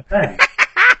 Glistening. Thanks, bud. Thanks.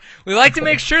 We like to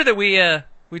make sure that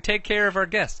we take care of our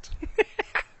guests.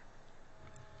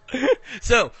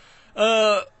 So,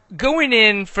 going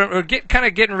in from or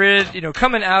getting rid,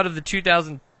 coming out of the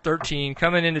 2013,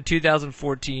 coming into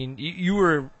 2014, you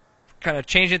were kind of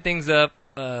changing things up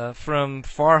from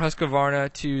Far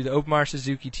Husqvarna to the Openmeyer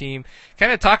Suzuki team.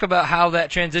 Kind of talk about how that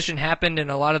transition happened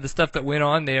and a lot of the stuff that went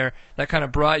on there that kind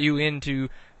of brought you into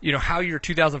how your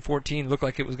 2014 looked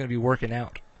like it was going to be working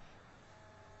out.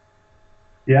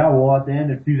 Yeah, well, at the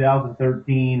end of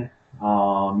 2013, the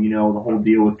whole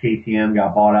deal with KTM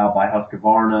got bought out by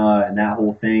Husqvarna and that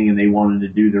whole thing, and they wanted to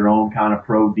do their own kind of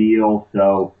pro deal.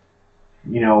 So,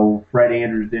 Fred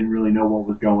Andrews didn't really know what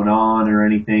was going on or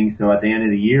anything. So at the end of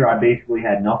the year, I basically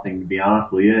had nothing, to be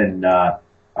honest with you. And, I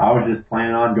was just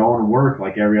planning on going to work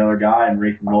like every other guy and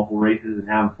racing local races and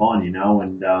having fun, and,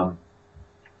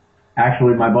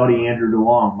 actually my buddy Andrew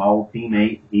DeLong, my old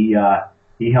teammate, he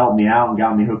helped me out and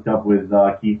got me hooked up with,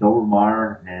 Keith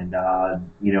Overmeyer, and,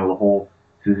 the whole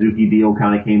Suzuki deal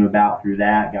kind of came about through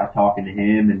that, got talking to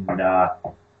him, and, at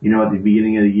the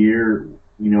beginning of the year,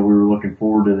 we were looking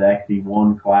forward to the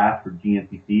XC1 class for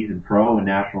GNCCs and Pro and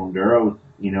National Enduros,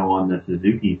 on the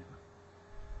Suzuki.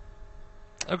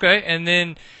 Okay, and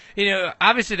then,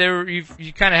 obviously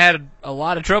you kind of had a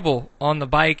lot of trouble on the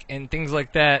bike and things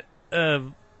like that.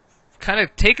 Kind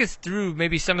of take us through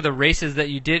maybe some of the races that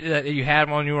you had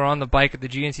when you were on the bike at the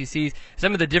GNCCs,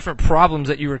 some of the different problems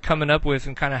that you were coming up with,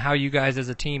 and kind of how you guys as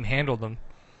a team handled them.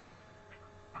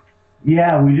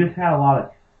 Yeah, we just had a lot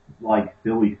of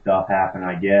silly stuff happen,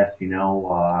 I guess. I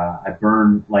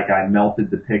melted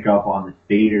the pickup on the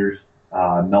stators,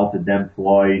 melted them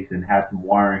twice, and had some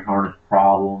wiring harness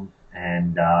problems,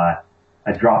 and I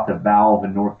dropped a valve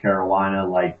in North Carolina,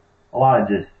 a lot of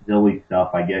just silly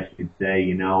stuff, I guess you'd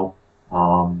say.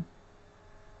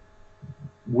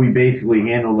 We basically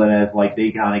handled it as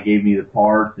they kind of gave me the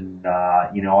parts, and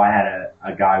I had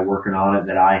a guy working on it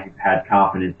that I had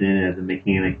confidence in as a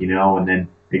mechanic, and then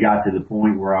it got to the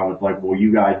point where I was like, well,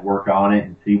 you guys work on it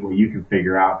and see what you can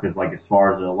figure out, because as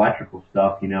far as the electrical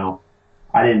stuff,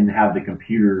 I didn't have the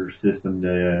computer system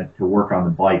to work on the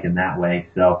bike in that way.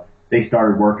 So they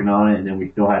started working on it, and then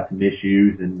we still had some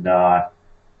issues, and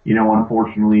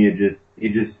unfortunately it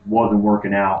just wasn't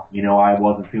working out. I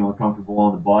wasn't feeling comfortable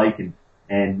on the bike, and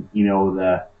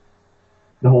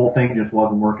the whole thing just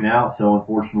wasn't working out. So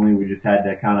unfortunately we just had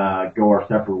to kind of go our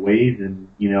separate ways, and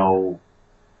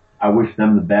I wish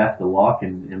them the best of luck,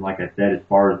 and like I said, as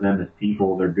far as them as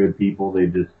people, they're good people.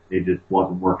 It just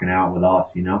wasn't working out with us,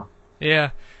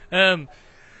 Yeah.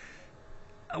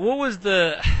 What was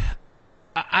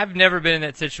I've never been in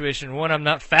that situation. One, I'm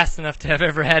not fast enough to have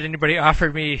ever had anybody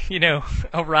offer me,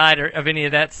 a ride or of any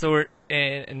of that sort,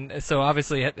 and so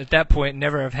obviously at that point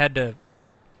never have had to,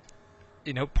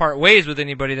 part ways with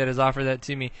anybody that has offered that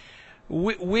to me.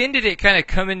 When did it kind of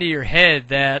come into your head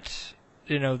that,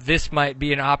 this might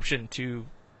be an option to,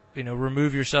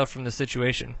 remove yourself from the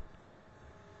situation?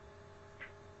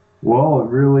 Well, it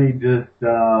really just,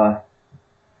 I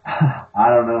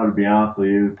don't know, to be honest with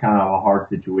you. It was kind of a hard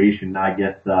situation. I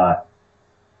guess,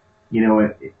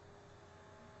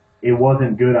 it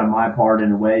wasn't good on my part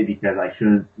in a way, because I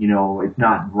shouldn't, it's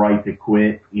not right to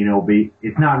quit,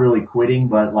 it's not really quitting,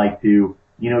 but to,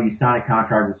 you sign a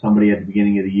contract with somebody at the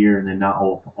beginning of the year and then not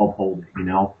uphold it,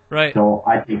 Right. So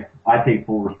I take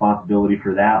full responsibility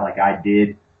for that. I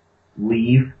did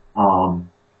leave.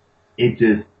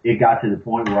 It got to the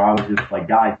point where I was just like,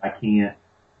 guys, I can't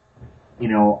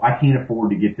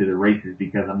afford to get to the races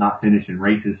because I'm not finishing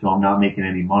races, so I'm not making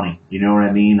any money. You know what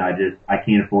I mean? I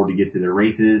can't afford to get to the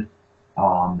races.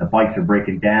 The bikes are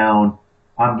breaking down.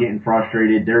 I'm getting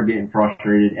frustrated. They're getting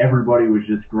frustrated. Everybody was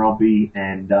just grumpy,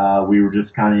 and we were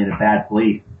just kind of in a bad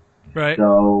place. Right.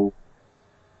 So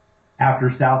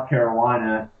after South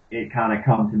Carolina, it kind of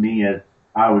come to me as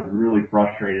I was really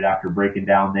frustrated after breaking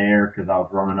down there, because I was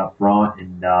running up front,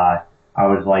 and I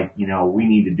was like, we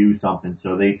need to do something.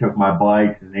 So they took my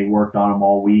bikes and they worked on them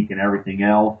all week and everything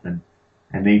else, and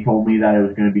they told me that it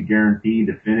was going to be guaranteed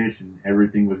to finish and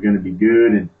everything was going to be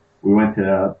good. And we went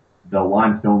to the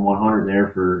Limestone 100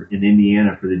 there in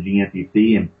Indiana for the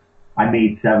GNCC, and I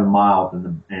made 7 miles,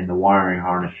 and the wiring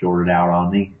harness shorted out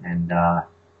on me, and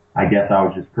I guess I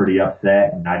was just pretty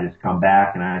upset, and I just come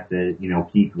back and I said,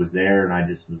 Keith was there, and I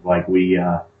just was like,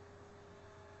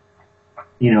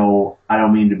 I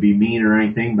don't mean to be mean or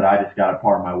anything, but I just got to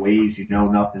part my ways.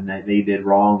 Nothing that they did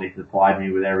wrong. They supplied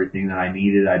me with everything that I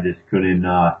needed. I just couldn't,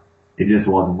 it just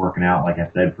wasn't working out, like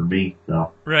I said, for me.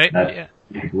 So right. That's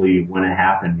basically when it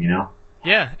happened,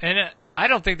 Yeah, and I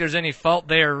don't think there's any fault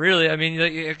there, really. I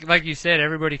mean, like you said,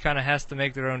 everybody kind of has to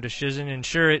make their own decision, and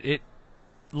sure, it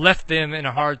left them in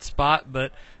a hard spot,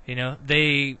 but,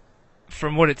 they,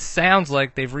 from what it sounds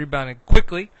like, they've rebounded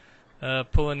quickly.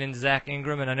 pulling in Zach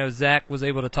Ingram, and I know Zach was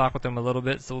able to talk with him a little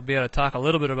bit, so we'll be able to talk a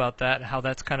little bit about that, how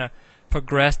that's kind of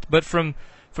progressed. But from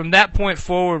that point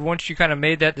forward, once you kind of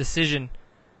made that decision,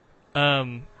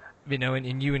 and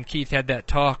you and Keith had that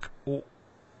talk,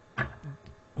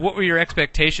 what were your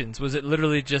expectations? Was it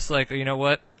literally just like, you know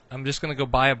what, I'm just going to go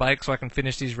buy a bike so I can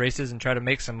finish these races and try to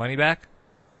make some money back?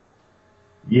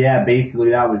 Yeah, basically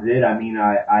that was it. I mean,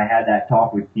 I had that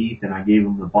talk with Keith and I gave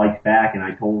him the bikes back and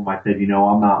I told him, I said,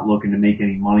 I'm not looking to make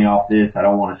any money off this. I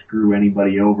don't want to screw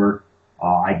anybody over.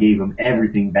 I gave him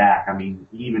everything back. I mean,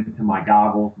 even to my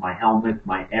goggles, my helmets,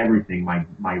 my everything,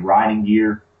 my riding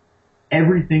gear,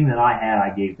 everything that I had,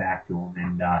 I gave back to him.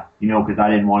 And, cause I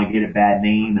didn't want to get a bad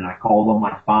name and I called all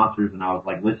my sponsors and I was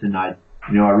like, listen, I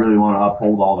really want to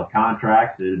uphold all the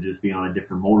contracts. It'll just be on a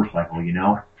different motorcycle,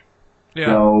 Yeah.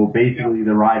 So basically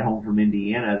the ride home from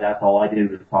Indiana, that's all I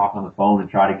did was talk on the phone and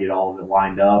try to get all of it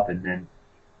lined up. And then,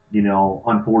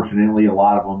 unfortunately a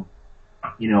lot of them,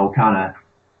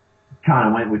 kind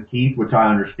of went with Keith, which I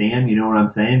understand, you know what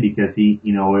I'm saying? Because he,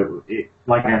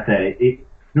 like I said,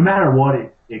 no matter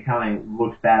what, it kind of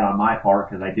looks bad on my part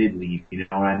because I did leave, you know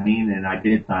what I mean? And I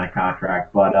did sign a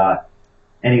contract. But,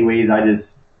 anyways, I just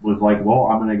was like, well,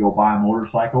 I'm going to go buy a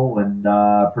motorcycle and,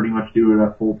 pretty much do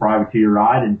a full privateer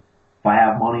ride. And if I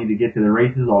have money to get to the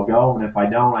races, I'll go. And if I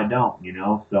don't, I don't,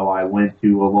 So I went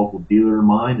to a local dealer of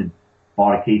mine and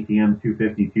bought a KTM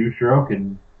 252 stroke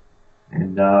and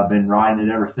been riding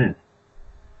it ever since.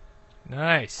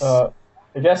 Nice. I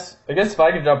guess if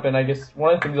I could jump in, I guess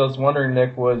one of the things I was wondering,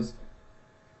 Nick, was,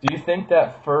 do you think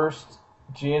that first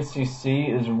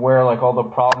GNCC is where like all the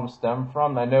problems stem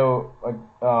from? I know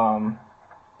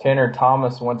Tanner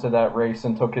Thomas went to that race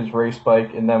and took his race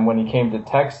bike, and then when he came to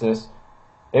Texas,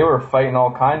 they were fighting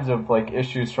all kinds of like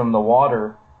issues from the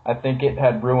water. I think it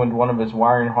had ruined one of his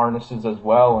wiring harnesses as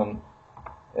well, and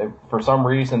for some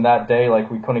reason that day, like,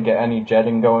 we couldn't get any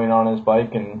jetting going on his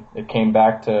bike, and it came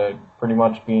back to pretty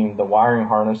much being the wiring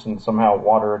harness, and somehow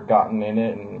water had gotten in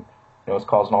it, and it was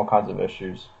causing all kinds of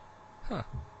issues. Huh.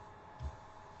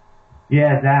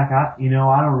 Yeah, Zach, I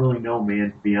don't really know,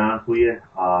 man, to be honest with you.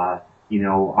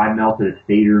 I melted a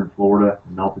stator in Florida,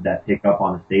 melted that pickup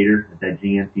on the stator at that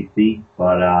GNCC,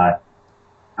 but,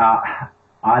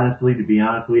 honestly, to be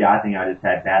honest with you, I think I just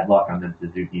had bad luck on them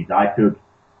Suzukis.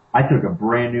 I took a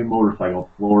brand new motorcycle to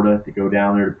Florida to go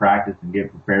down there to practice and get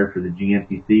prepared for the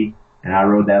GNCC, and I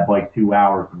rode that bike 2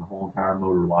 hours and the whole entire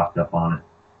motor locked up on it.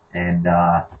 And,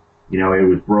 it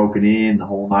was broken in, the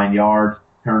whole 9 yards.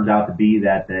 Turns out to be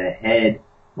that the head,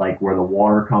 like where the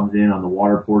water comes in on the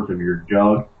water ports of your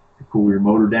jug to cool your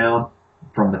motor down,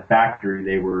 from the factory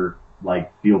they were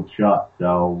like sealed shut,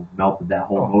 so melted that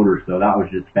whole motor. So that was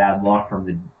just bad luck from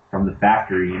the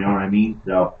factory, you know what I mean?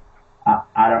 So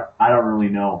I don't really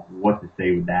know what to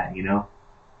say with that,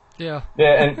 Yeah.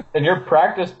 Yeah, and your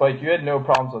practice bike, you had no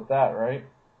problems with that, right?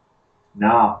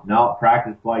 No,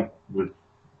 practice bike was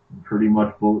pretty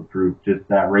much bulletproof. Just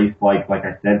that race bike, like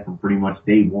I said, from pretty much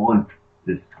day one,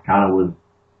 just kind of was,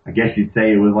 I guess you'd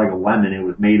say it was like a lemon. It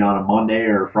was made on a Monday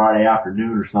or a Friday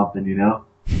afternoon or something,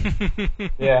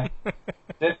 Yeah.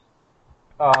 Did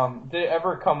it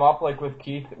ever come up like with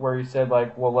Keith where he said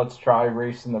like, well, let's try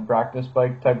racing the practice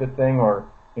bike type of thing, or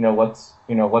let's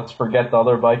forget the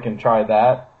other bike and try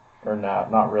that, or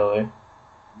not really?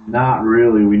 Not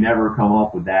really. We never come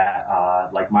up with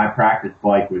that. Like my practice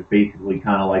bike was basically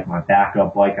kind of like my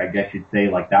backup bike, I guess you'd say.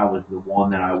 Like that was the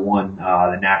one that I won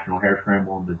the National Hare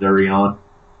Scramble in Missouri on.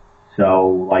 So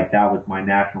like that was my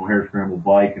National Hare Scramble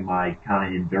bike and my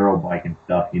kind of enduro bike and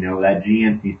stuff. That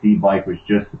GNCC bike was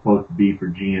just supposed to be for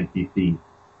GNCC.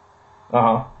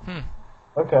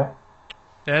 Okay.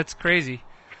 That's crazy.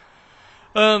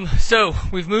 So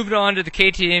we've moved on to the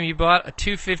KTM. You bought a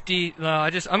 250.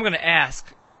 I'm going to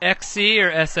ask, XC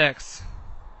or SX?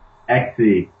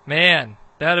 XC. Man,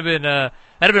 that'd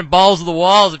have been balls to the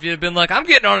walls if you'd have been like, I'm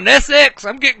getting on an SX.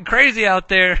 I'm getting crazy out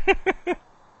there.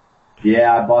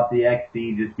 Yeah, I bought the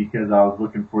XC just because I was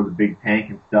looking for the big tank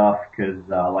and stuff. Because,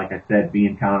 like I said,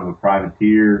 being kind of a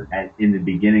privateer in the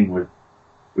beginning was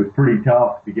pretty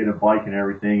tough to get a bike and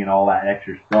everything and all that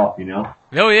extra stuff,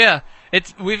 Oh yeah,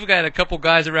 we've got a couple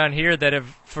guys around here that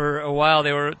have, for a while,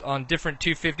 they were on different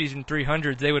 250s and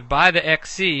 300s. They would buy the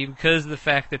XC because of the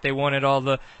fact that they wanted all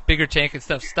the bigger tank and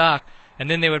stuff stock, and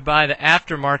then they would buy the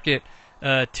aftermarket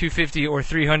 250 or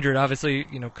 300, obviously,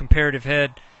 comparative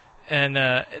head, and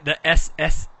the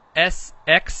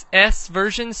SXS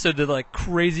version, so the like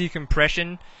crazy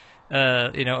compression,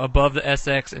 above the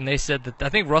SX. And they said that, I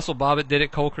think Russell Bobbitt did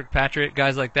it, Cole Kirkpatrick,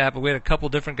 guys like that, but we had a couple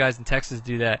different guys in Texas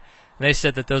do that. And they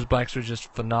said that those bikes were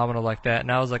just phenomenal like that. And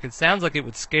I was like, it sounds like it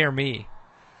would scare me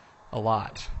a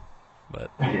lot. But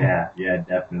Yeah,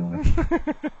 definitely.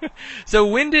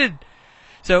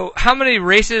 So how many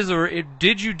races, or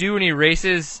did you do any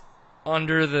races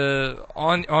under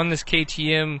on this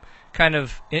KTM kind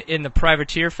of in the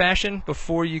privateer fashion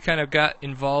before you kind of got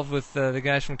involved with the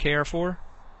guys from KR4?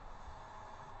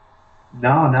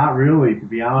 No, not really, to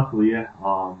be honest with you.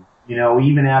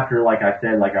 Even after, like I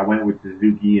said, like I went with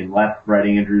Suzuki and left Fred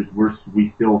Andrews,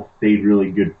 we still stayed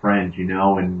really good friends,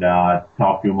 and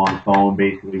talked to them on the phone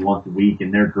basically once a week,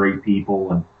 and they're great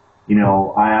people, and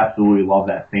I absolutely love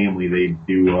that family. They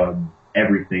do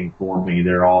everything for me.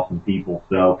 They're awesome people.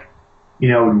 So, it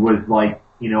was like,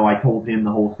 I told him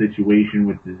the whole situation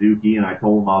with Suzuki, and I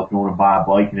told him I was going to buy a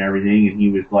bike and everything, and he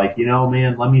was like,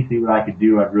 man, let me see what I could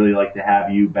do. I'd really like to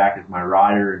have you back as my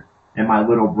rider. And my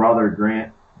little brother,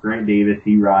 Grant Davis,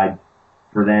 he rides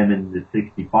for them in the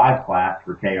 65 class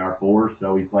for KR4,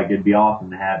 so he's like, it'd be awesome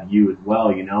to have you as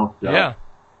well, So yeah.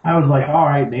 I was like, all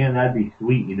right, man, that'd be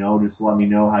sweet, just let me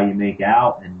know how you make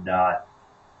out. And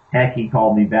heck, he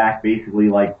called me back basically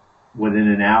like within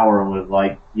an hour and was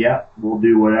like, yep, we'll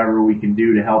do whatever we can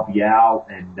do to help you out,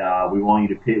 and we want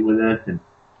you to pit with us. And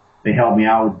they helped me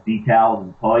out with decals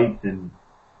and pipes, and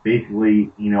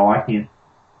basically, I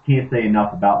can't say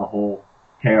enough about the whole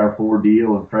KR4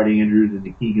 deal and Freddie Andrews and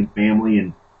the Keegan family,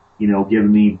 and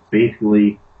giving me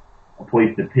basically a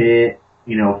place to pit,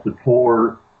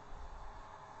 support,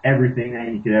 everything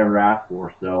that you could ever ask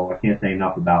for. So I can't say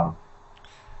enough about them.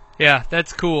 Yeah,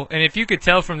 that's cool. And if you could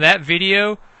tell from that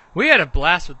video, we had a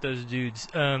blast with those dudes.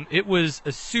 It was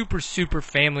a super, super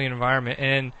family environment.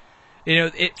 And,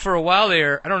 for a while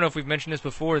there, I don't know if we've mentioned this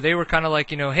before, they were kind of like,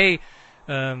 hey,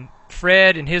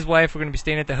 Fred and his wife are going to be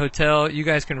staying at the hotel. You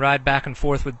guys can ride back and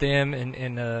forth with them.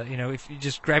 And if you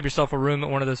just grab yourself a room at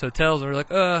one of those hotels. And we're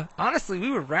like, honestly, we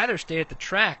would rather stay at the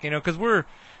track, because we're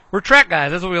track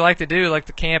guys. That's what we like to do, like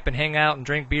to camp and hang out and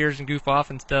drink beers and goof off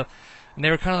and stuff. And they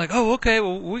were kind of like, oh, okay,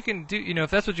 well, we can do, if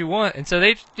that's what you want. And so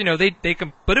they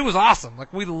but it was awesome.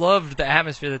 Like, we loved the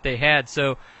atmosphere that they had.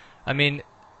 So, I mean,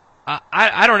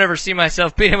 I don't ever see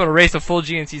myself being able to race a full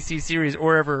GNCC series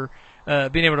or ever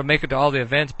being able to make it to all the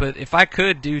events. But if I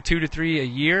could do 2 to 3 a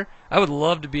year, I would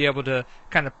love to be able to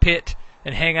kind of pit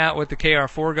and hang out with the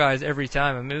KR4 guys every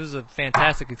time. I mean, it was a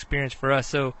fantastic experience for us.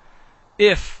 So,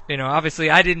 if, obviously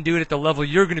I didn't do it at the level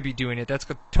you're going to be doing it. That's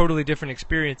a totally different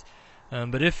experience.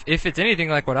 But if it's anything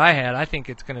like what I had, I think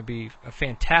it's going to be a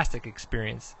fantastic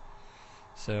experience.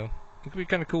 So it could be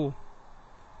kind of cool.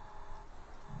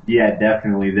 Yeah,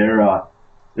 definitely. They're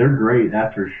great,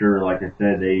 that's for sure. Like I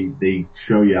said, they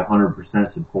show you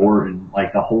 100% support, and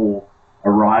like the whole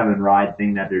arrive and ride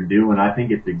thing that they're doing. I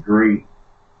think it's a great,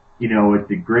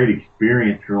 it's a great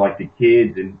experience for like the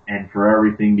kids and for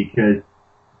everything, because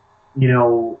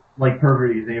like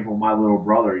perfect example, my little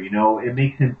brother, it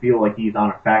makes him feel like he's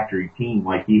on a factory team.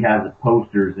 Like he has his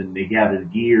posters and they have his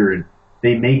gear, and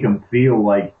they make him feel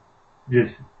like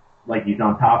just like he's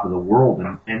on top of the world.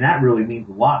 And that really means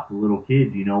a lot to little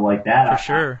kids, like that. For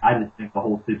sure. I just think the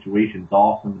whole situation's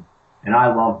awesome. And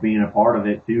I love being a part of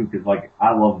it too, because like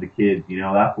I love the kids,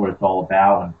 that's what it's all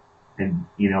about. And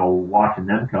watching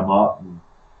them come up, and,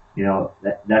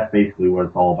 that's basically what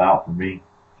it's all about for me.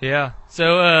 Yeah.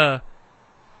 So,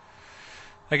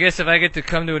 I guess if I get to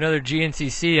come to another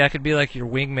GNCC, I could be like your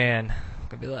wingman. I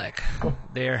could be like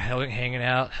there, hanging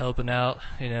out, helping out,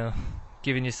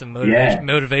 giving you some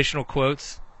motivational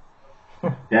quotes.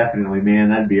 Definitely, man.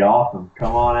 That'd be awesome.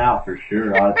 Come on out for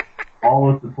sure.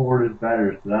 All the support is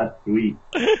better, so that's sweet.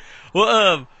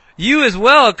 Well, you as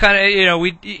well, kind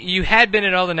of, you had been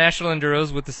at all the national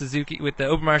enduros with the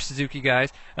Obermeyer Suzuki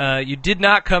guys. You did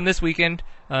not come this weekend.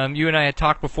 You and I had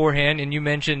talked beforehand, and you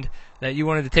mentioned that you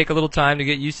wanted to take a little time to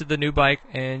get used to the new bike,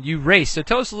 and you raced. So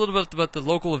tell us a little bit about the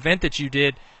local event that you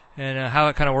did and how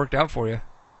it kind of worked out for you.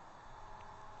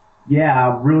 Yeah,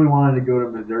 I really wanted to go to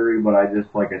Missouri, but I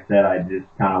just, like I said, I just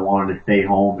kind of wanted to stay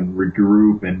home and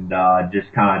regroup and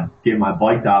just kind of get my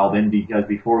bike dialed in, because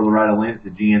before Loretta Lynn's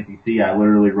at GNCC, I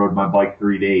literally rode my bike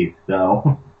 3 days.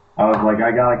 So I was like,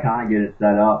 I got to kind of get it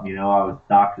set up. I was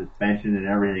stock suspension and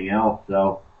everything else.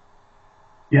 So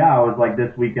yeah, I was like,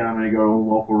 this weekend I'm going to go to a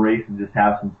local race and just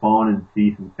have some fun and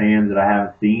see some fans that I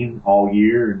haven't seen all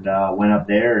year, and went up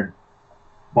there, and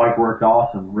bike worked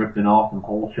awesome, ripped an awesome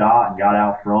hole shot and got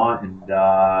out front,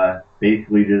 and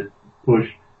basically just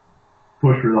pushed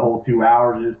for the whole 2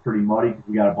 hours. It was pretty muddy because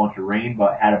we got a bunch of rain,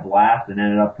 but had a blast and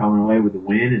ended up coming away with the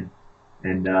win,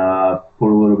 and put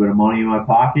a little bit of money in my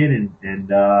pocket, and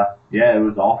yeah, it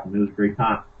was awesome. It was a great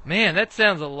time. Man, that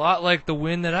sounds a lot like the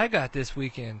win that I got this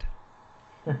weekend.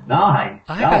 Nice.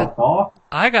 That was awesome.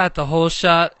 I got the whole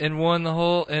shot and won the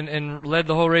whole and led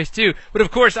the whole race too. But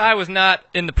of course, I was not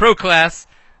in the pro class.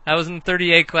 I was in the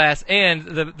 38 class, and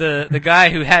the guy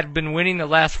who had been winning the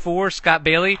last four, Scott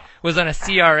Bailey, was on a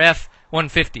CRF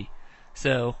 150.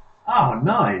 So. Oh,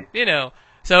 nice. You know,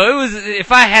 so it was.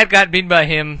 If I had got beaten by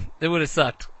him, it would have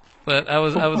sucked. But I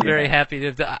was very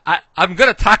happy. I'm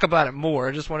gonna talk about it more.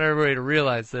 I just want everybody to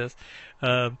realize this.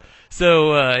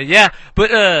 Yeah.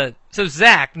 But so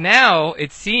Zach, now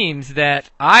it seems that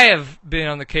I have been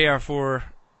on the KR4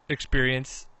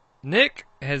 experience. Nick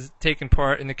has taken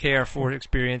part in the KR4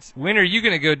 experience. When are you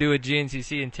gonna go do a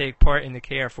GNCC and take part in the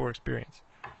KR4 experience?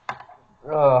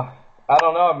 I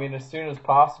don't know. I mean, as soon as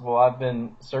possible. I've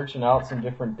been searching out some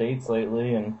different dates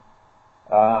lately, and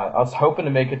I was hoping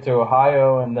to make it to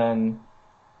Ohio, and then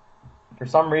for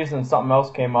some reason something else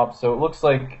came up. So it looks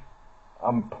like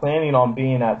I'm planning on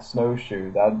being at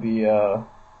Snowshoe. That'd be the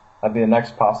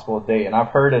next possible date. And I've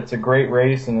heard it's a great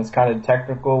race, and it's kind of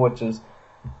technical, which is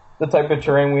the type of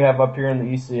terrain we have up here in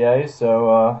the ECA.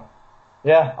 So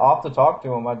yeah, I'll have to talk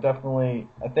to him. I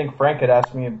think Frank had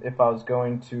asked me if I was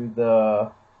going to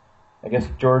the, I guess,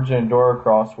 Georgia Enduro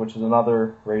Cross, which is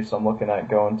another race I'm looking at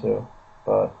going to.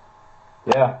 But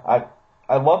yeah,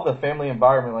 I love the family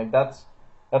environment. Like that's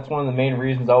one of the main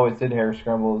reasons I always did Hare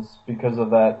Scramble, is because of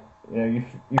that. You know,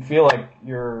 you feel like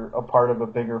you're a part of a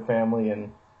bigger family,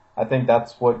 and I think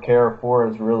that's what KR4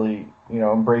 has really,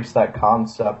 embraced that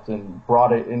concept and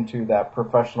brought it into that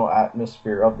professional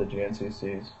atmosphere of the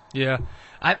GNCCs. Yeah,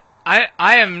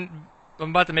 I'm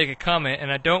about to make a comment,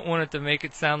 and I don't want it to make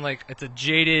it sound like it's a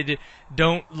jaded,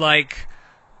 don't like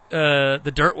the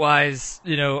Dirtwise,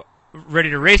 ready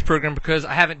to race program, because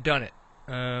I haven't done it.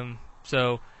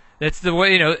 So that's the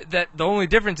way, that the only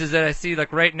difference is that I see,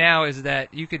 like, right now is that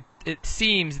it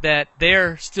seems that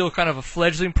they're still kind of a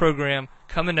fledgling program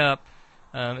coming up.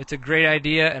 It's a great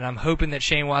idea, and I'm hoping that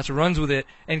Shane Watts runs with it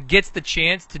and gets the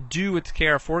chance to do what the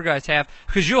KR4 guys have,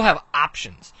 because you'll have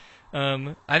options.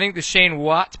 I think the Shane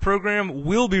Watts program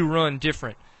will be run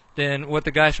different than what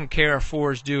the guys from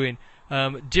KR4 is doing.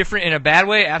 Different in a bad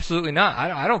way? Absolutely not.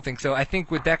 I don't think so. I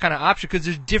think with that kind of option, because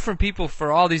there's different people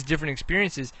for all these different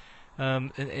experiences,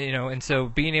 and so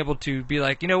being able to be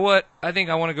like, you know what, I think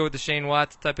I want to go with the Shane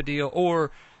Watts type of deal,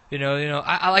 or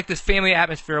I like this family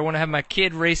atmosphere. I want to have my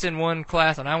kid race in one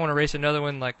class, and I want to race another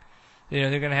one. Like, they're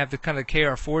going to have the kind of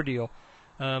KR4 deal.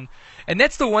 And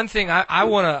that's the one thing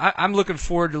I'm looking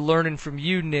forward to learning from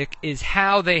you, Nick, is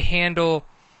how they handle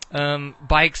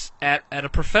bikes at a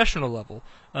professional level.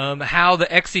 How the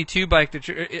XC2 bike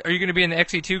are you going to be in the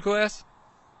XC2 class?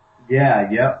 Yeah,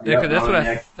 yep. Yeah,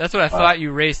 that's what I thought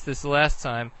you raced this last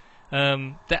time.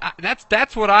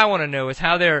 That's what I want to know, is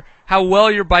how well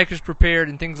your bike is prepared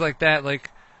and things like that. Like,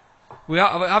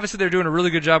 obviously they're doing a really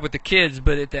good job with the kids,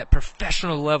 but at that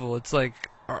professional level, it's like,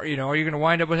 are you going to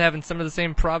wind up with having some of the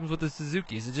same problems with the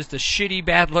Suzuki? Is it just a shitty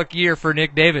bad luck year for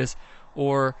Nick Davis,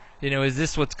 or is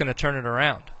this what's going to turn it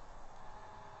around?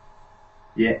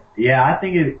 Yeah, I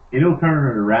think it'll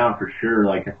turn it around for sure.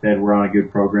 Like I said, we're on a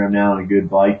good program now and a good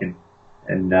bike, and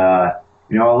I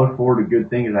look forward to good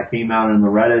things. I came out in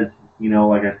Loretta's,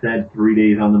 like I said, 3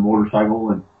 days on the motorcycle,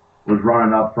 and was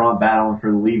running up front battling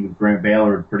for the lead with Grant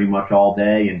Baylor pretty much all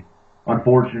day. And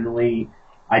unfortunately,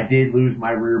 I did lose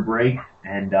my rear brakes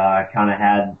and kind of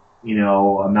had,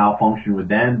 a malfunction with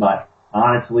them. But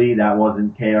honestly, that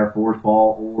wasn't KR4's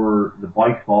fault or the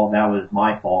bike's fault. That was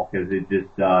my fault, because it just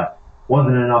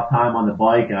wasn't enough time on the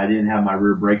bike, and I didn't have my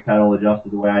rear brake pedal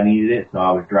adjusted the way I needed it. So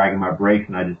I was dragging my brakes,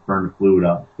 and I just burned the fluid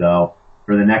up. So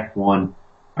for the next one,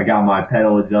 I got my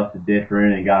pedal adjusted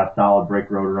different and got a solid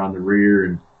brake rotor on the rear,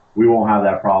 and we won't have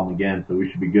that problem again. So we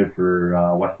should be good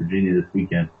for West Virginia this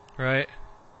weekend. Right,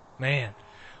 man.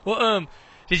 Well,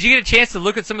 did you get a chance to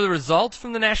look at some of the results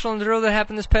from the National Enduro that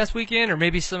happened this past weekend, or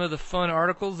maybe some of the fun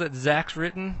articles that Zach's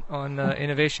written on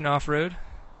Innovation Off-Road?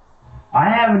 I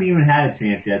haven't even had a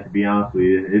chance yet, to be honest with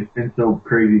you. It's been so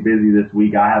crazy busy this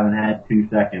week, I haven't had 2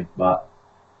 seconds, but...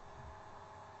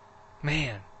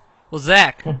 Man. Well,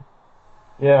 Zach.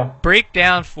 Yeah. Break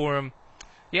down for him.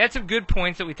 You had some good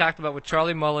points that we talked about with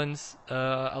Charlie Mullins.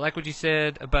 I like what you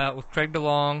said about with Craig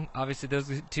DeLong. Obviously,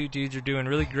 those two dudes are doing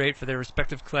really great for their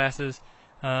respective classes.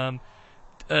 Zach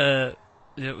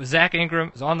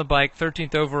Ingram is on the bike,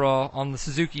 13th overall on the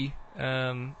Suzuki.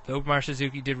 The Obermeyer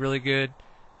Suzuki did really good.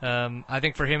 I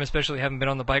think for him especially, having been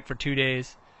on the bike for 2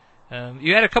 days.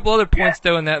 You had a couple other points,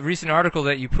 though, in that recent article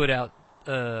that you put out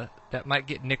that might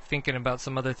get Nick thinking about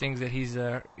some other things that he's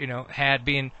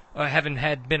having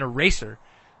been a racer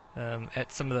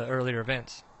at some of the earlier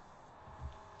events.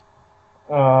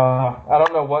 I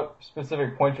don't know what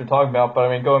specific points you're talking about, but I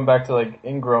mean, going back to like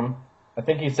Ingram, I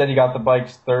think he said he got the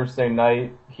bikes Thursday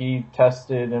night. He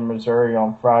tested in Missouri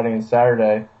on Friday and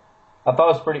Saturday. I thought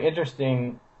it was pretty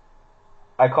interesting.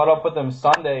 I caught up with him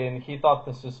Sunday, and he thought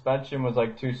the suspension was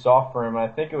like too soft for him. I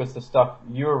think it was the stuff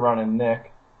you were running,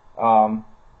 Nick. And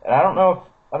I don't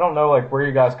know like where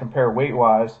you guys compare weight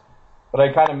wise, but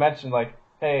I kind of mentioned like,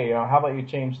 hey, how about you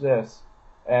change this?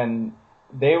 And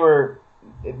they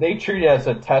treat it as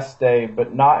a test day,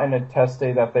 but not in a test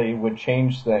day that they would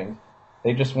change things.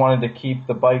 They just wanted to keep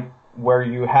the bike where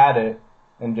you had it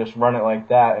and just run it like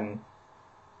that. And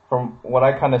from what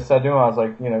I kind of said to him, I was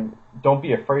like, don't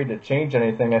be afraid to change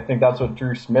anything. I think that's what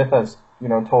Drew Smith has,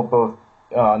 told both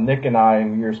Nick and I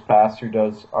in years past, who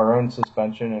does our own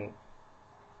suspension. And,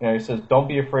 he says, don't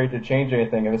be afraid to change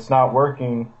anything. If it's not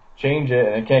working, change it,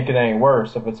 and it can't get any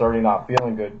worse. If it's already not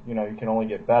feeling good, you can only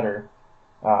get better.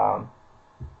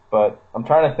 But I'm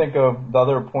trying to think of the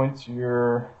other points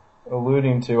you're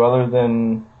alluding to, other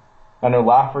than I know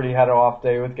Lafferty had an off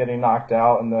day with getting knocked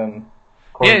out, and then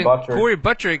Corey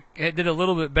Buttrick did a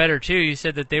little bit better too. You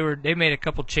said that they made a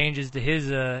couple changes to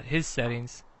his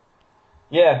settings.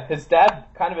 Yeah, his dad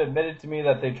kind of admitted to me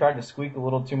that they tried to squeak a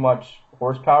little too much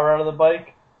horsepower out of the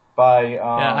bike by.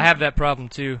 Yeah, I have that problem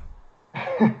too.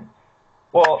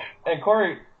 Well, and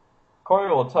Corey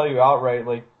will tell you outright,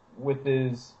 like with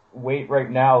his weight right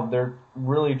now, they're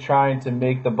really trying to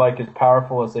make the bike as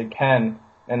powerful as they can.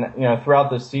 And throughout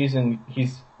the season, he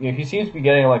seems to be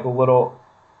getting like a little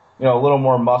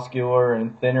more muscular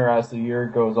and thinner as the year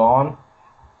goes on.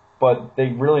 But they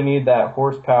really need that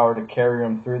horsepower to carry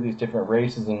him through these different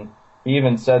races. And he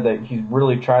even said that he's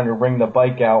really trying to wring the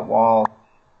bike out while,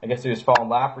 I guess he was following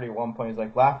Lafferty at one point. He's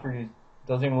like, Lafferty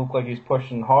doesn't even look like he's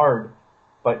pushing hard,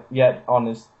 but yet on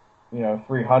his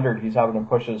 300, he's having to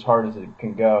push as hard as it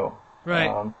can go.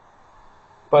 Right.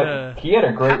 But he had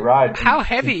a great ride. How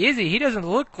heavy is he? He doesn't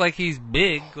look like he's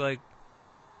big. Like.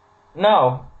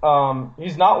 No,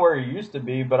 he's not where he used to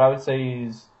be, but I would say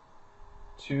he's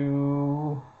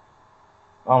 200,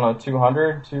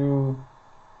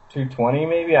 220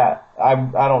 maybe. I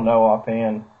don't know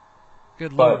offhand.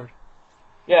 Good Lord.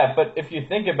 Yeah, but if you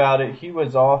think about it, he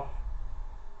was like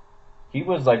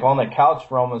on the couch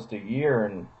for almost a year,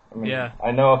 and I mean, yeah.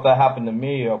 I know if that happened to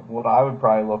me, what I would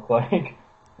probably look like.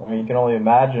 I mean, you can only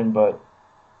imagine, but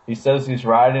he says he's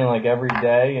riding like every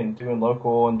day and doing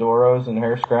local enduros and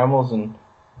hare scrambles, and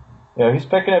he's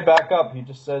picking it back up. He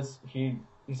just says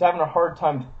he's having a hard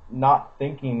time not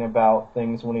thinking about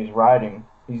things when he's riding.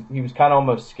 He was kind of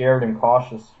almost scared and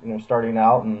cautious, starting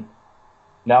out, and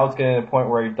now it's getting to the point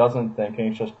where he doesn't think and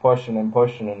he's just pushing and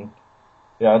pushing. And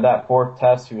that fourth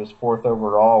test, he was fourth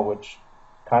overall, which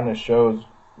kind of shows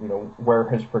where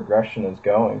his progression is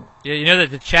going. Yeah,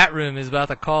 that the chat room is about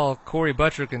to call Corey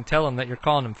Buttrick and tell him that you're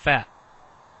calling him fat.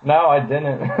 No, I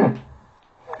didn't.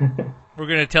 We're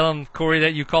going to tell him, Corey,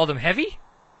 that you called him heavy?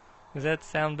 Does that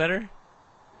sound better?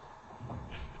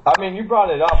 I mean, you brought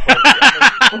it up.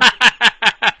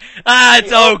 But,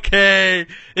 it's okay.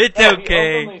 It's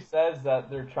okay. He openly says that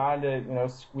they're trying to,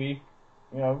 squeak.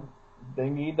 They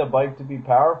need the bike to be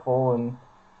powerful, and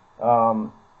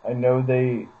I know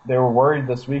they were worried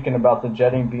this weekend about the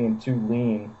jetting being too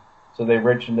lean, so they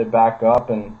richened it back up,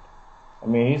 and I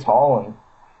mean, he's hauling.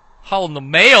 Hauling the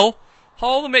mail?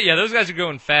 Yeah, those guys are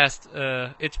going fast.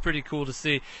 It's pretty cool to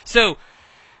see. So,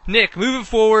 Nick, moving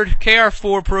forward,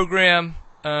 KR4 program,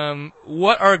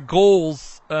 what are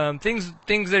goals, things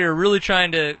that you're really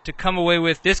trying to come away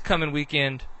with this coming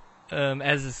weekend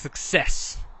as a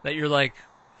success, that you're like,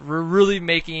 we're really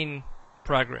making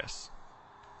progress?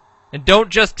 And don't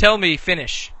just tell me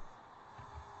finish.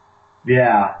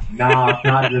 Yeah, no, it's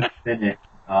not just finish.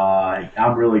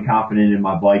 I'm really confident in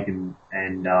my bike and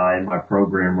in my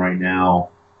program right now.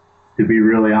 To be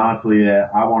really honest with you,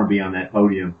 I want to be on that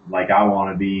podium. Like, I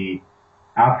want to be,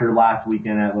 after last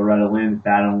weekend at Loretta Lynn's,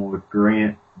 battling with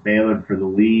Grant Baylor for the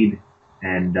lead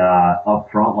and up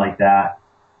front like that.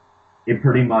 It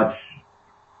pretty much,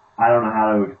 I don't know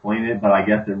how to explain it, but I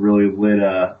guess it really lit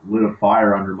a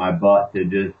fire under my butt to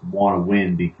just want to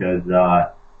win, because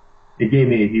it gave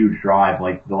me a huge drive.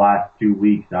 Like, the last 2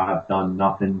 weeks, I've done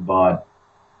nothing but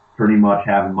pretty much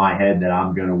have in my head that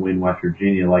I'm going to win West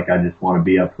Virginia. Like, I just want to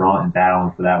be up front and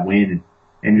battling for that win,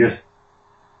 and just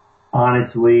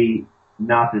honestly,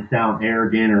 not to sound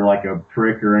arrogant or like a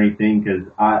prick or anything, because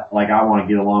I want to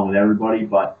get along with everybody,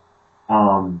 but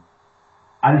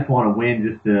I just want to win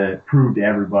just to prove to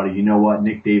everybody, you know what,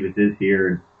 Nick Davis is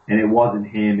here, and it wasn't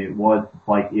him, it was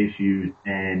bike issues,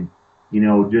 and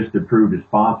just to prove to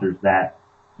sponsors that,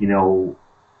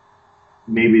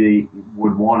 maybe they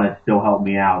would want to still help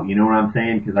me out. You know what I'm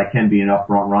saying? Because I can be an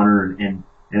upfront runner, and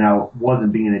I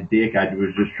wasn't being a dick. I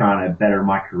was just trying to better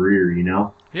my career, you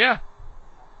know? Yeah.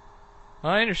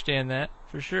 I understand that,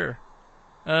 for sure.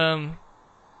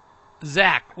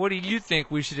 Zach, what do you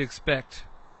think we should expect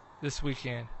this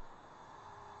weekend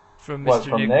from Mr.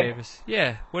 From Nick Nick? Davis?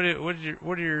 Yeah. What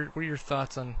are your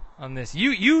thoughts on this?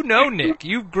 You know Nick.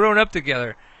 You've grown up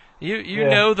together. You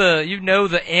know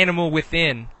the animal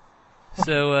within.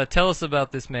 So tell us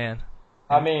about this man.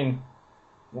 I mean,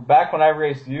 back when I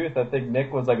raced youth, I think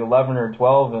Nick was like 11 or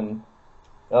 12, and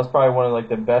that was probably one of like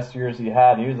the best years he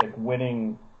had. He was like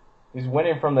winning. He was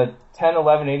winning from the 10,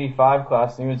 11, 85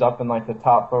 class, and he was up in like the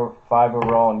top 5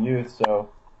 overall in youth. So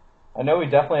I know he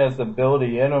definitely has the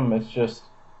ability in him. It's just,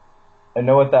 I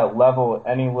know at that level,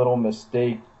 any little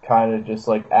mistake kind of just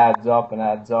like adds up,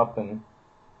 and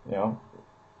you know,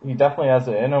 he definitely has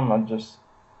it in him.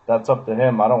 That's up to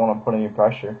him. I don't want to put any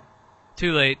pressure.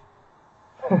 Too late.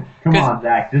 Come on,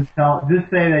 Zach. Just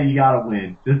say that you gotta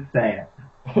win. Just say it.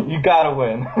 You gotta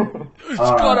win. It's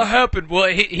gotta happen. Well,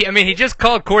 he just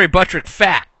called Corey Buttrick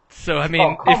fat. So, I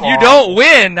mean, come if you on. don't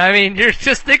win, I mean, you're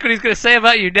just think what he's going to say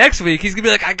about you next week. He's going to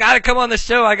be like, I got to come on the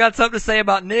show. I got something to say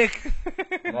about Nick.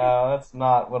 No, that's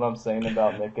not what I'm saying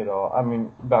about Nick at all. I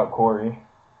mean, about Corey.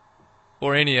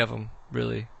 Or any of them,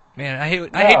 really. Man, I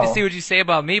hate to see what you say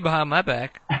about me behind my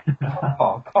back.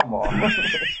 Oh, come on.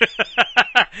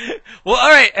 Well, all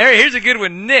right, here's a good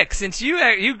one. Nick, since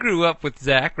you grew up with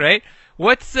Zach, right?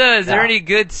 Is there any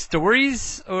good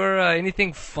stories or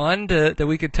anything fun that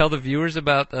we could tell the viewers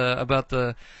about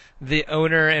the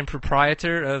owner and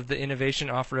proprietor of the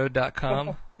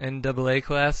InnovationOffroad.com NAA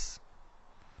class?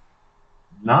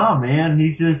 Nah, man,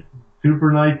 he's just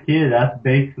super nice kid. That's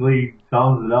basically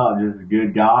sums it up. Just a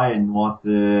good guy and wants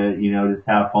to, just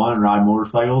have fun and ride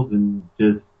motorcycles, and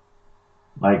just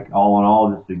like all in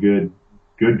all, just a good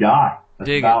guy.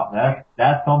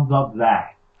 That sums up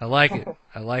Zach. I like it.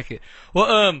 I like it.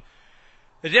 Well,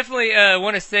 I definitely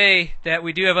want to say that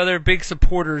we do have other big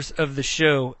supporters of the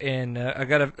show, and I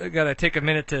gotta take a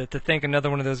minute to thank another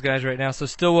one of those guys right now. So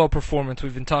Stillwell Performance,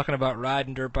 we've been talking about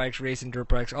riding dirt bikes, racing dirt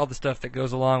bikes, all the stuff that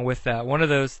goes along with that. One of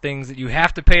those things that you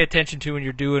have to pay attention to when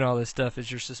you're doing all this stuff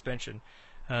is your suspension.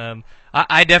 I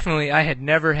had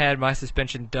never had my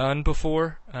suspension done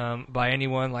before by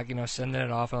anyone, like, sending it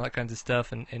off and all that kinds of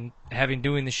stuff. And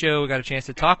doing the show, we got a chance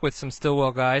to talk with some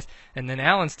Stillwell guys. And then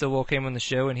Alan Stillwell came on the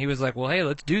show, and he was like, well, hey,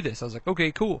 let's do this. I was like,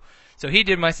 okay, cool. So he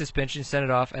did my suspension, sent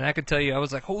it off, and I could tell you, I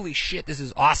was like, holy shit, this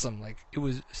is awesome. Like, it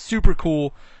was super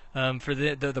cool. For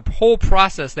the whole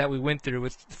process that we went through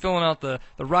with filling out the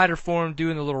rider form,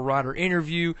 doing the little rider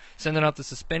interview, sending out the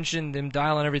suspension, them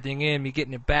dialing everything in, me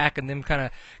getting it back, and them kind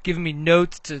of giving me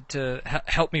notes to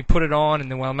help me put it on. And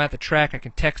then while I'm at the track, I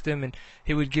can text him, and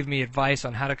he would give me advice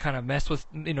on how to kind of mess with,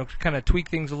 kind of tweak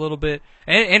things a little bit,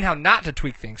 and how not to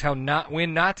tweak things,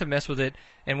 when not to mess with it,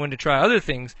 and when to try other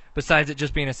things besides it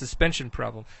just being a suspension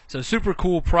problem. So super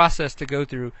cool process to go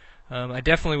through. I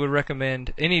definitely would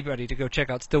recommend anybody to go check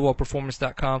out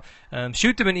StillwellPerformance.com.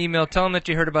 Shoot them an email, tell them that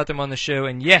you heard about them on the show,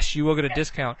 and yes, you will get a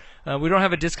discount. We don't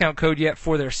have a discount code yet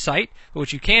for their site, but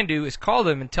what you can do is call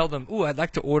them and tell them, ooh, I'd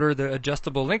like to order the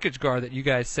adjustable linkage guard that you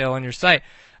guys sell on your site.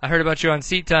 I heard about you on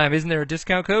Seat Time. Isn't there a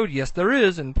discount code? Yes, there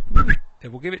is, and they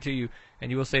will give it to you,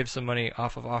 and you will save some money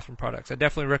off of Offroad products. I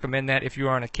definitely recommend that if you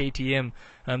are on a KTM.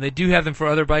 They do have them for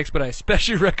other bikes, but I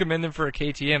especially recommend them for a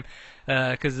KTM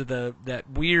because of that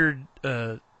weird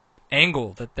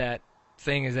angle that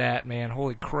thing is at, man.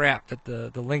 Holy crap, that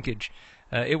the linkage.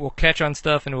 It will catch on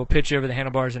stuff, and it will pitch you over the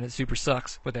handlebars, and it super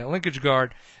sucks. But that linkage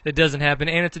guard, it doesn't happen,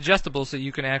 and it's adjustable, so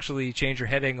you can actually change your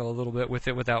head angle a little bit with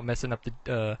it without messing up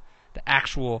the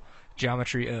actual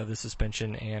geometry of the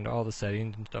suspension and all the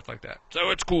settings and stuff like that. So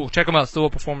it's cool. Check them out,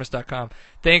 StillwellPerformance.com.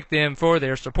 Thank them for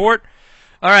their support.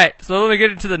 All right, so let me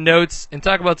get into the notes and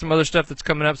talk about some other stuff that's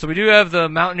coming up. So we do have the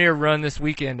Mountaineer Run this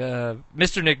weekend.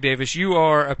 Mr. Nick Davis, you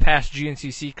are a past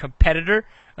GNCC competitor.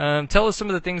 Tell us some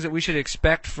of the things that we should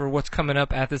expect for what's coming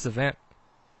up at this event.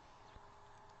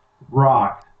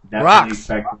 Rocks. Definitely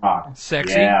expect rocks.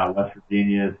 Sexy. Yeah, West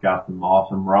Virginia's got some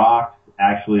awesome rocks.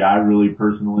 Actually, I really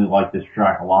personally like this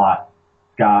track a lot.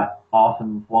 It's got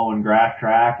awesome flowing grass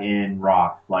track and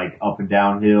rocks, like up and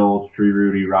down hills, tree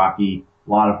rooty, rocky,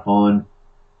 a lot of fun.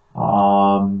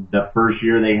 The first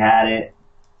year they had it,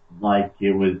 like,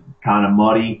 it was kind of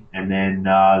muddy, and then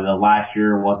the last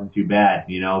year wasn't too bad,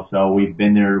 so we've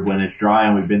been there when it's dry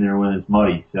and we've been there when it's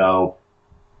muddy. So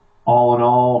all in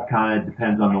all, kind of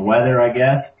depends on the weather, I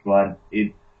guess, but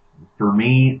for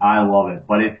me, I love it.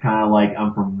 But it's kind of like,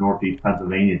 I'm from Northeast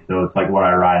Pennsylvania, so it's like what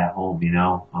I ride at home,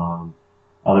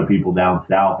 other people down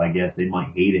south, I guess they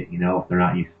might hate it, if they're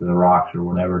not used to the rocks or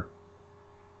whatever.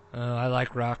 I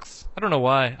like rocks. I don't know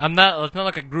why. It's not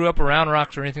like I grew up around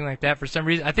rocks or anything like that. For some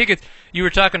reason, I think you were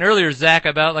talking earlier, Zach,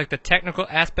 about like the technical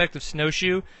aspect of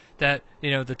snowshoe. That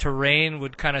the terrain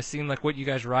would kind of seem like what you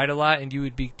guys ride a lot, and you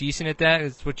would be decent at that.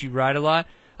 It's what you ride a lot.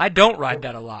 I don't ride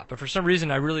that a lot, but for some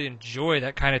reason, I really enjoy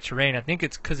that kind of terrain. I think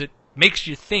it's because it makes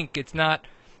you think. It's not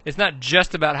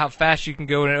just about how fast you can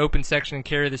go in an open section and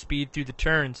carry the speed through the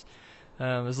turns.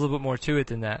 There's a little bit more to it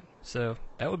than that. So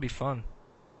that would be fun.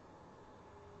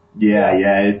 Yeah,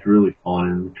 it's really fun,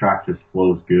 and the track just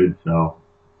flows good, so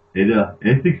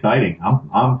it's exciting.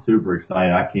 I'm super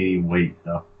excited. I can't even wait.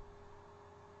 So,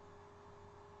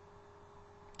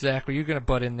 Zach, were you gonna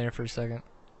butt in there for a second?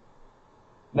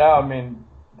 No, I mean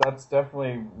that's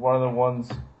definitely one of the ones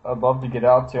I'd love to get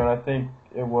out to, and I think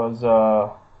it was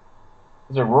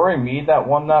it Rory Mead that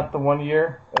won that the one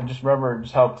year? I just remember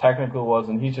just how technical it was,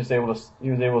 and he was able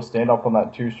to stand up on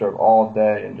that two-stroke all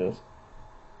day and just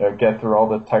get through all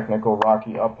the technical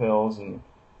rocky uphills, and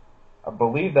I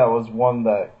believe that was one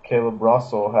that Caleb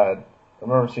Russell had. I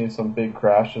remember seeing some big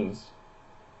crashes.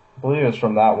 I believe it was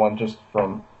from that one, just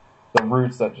from the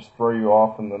routes that just throw you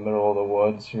off in the middle of the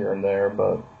woods here and there.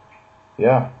 But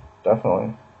yeah,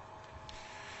 definitely.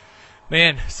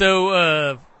 Man,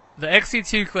 so the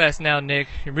XC2 class now, Nick,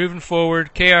 you're moving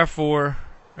forward. KR4.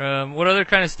 What other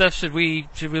kind of stuff should we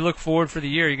look forward for the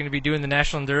year? Are you going to be doing the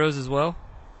National Enduros as well?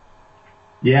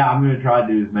 Yeah, I'm going to try to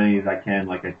do as many as I can.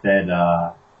 Like I said,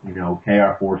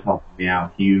 KR4 is helping me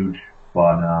out huge,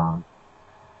 but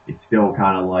it's still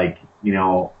kind of like,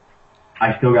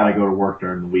 I still got to go to work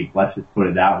during the week. Let's just put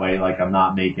it that way. Like, I'm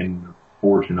not making a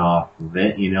fortune off of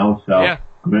it, so yeah.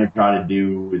 I'm going to try to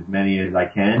do as many as I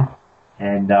can.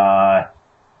 And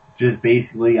just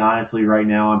basically, honestly, right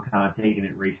now, I'm kind of taking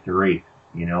it race to race.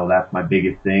 That's my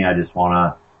biggest thing. I just want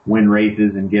to win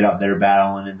races and get up there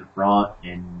battling in the front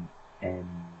and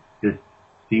just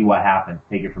see what happens,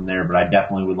 take it from there. But I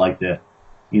definitely would like to,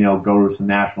 go to some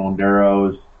national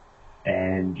enduros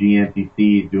and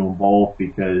GNCCs, doing both,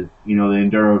 because, the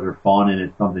enduros are fun and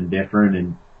it's something different.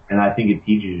 And I think it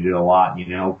teaches you a lot,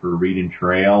 for reading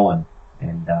trail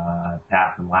and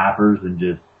passing lappers and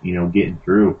just, getting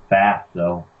through fast.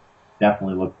 So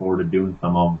definitely look forward to doing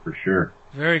some of them for sure.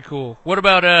 Very cool. What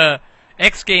about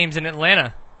X Games in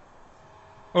Atlanta?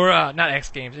 Or not X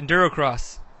Games,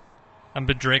 Endurocross. I've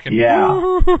been drinking.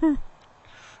 Yeah.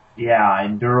 Yeah,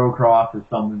 Endurocross is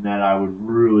something that I would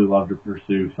really love to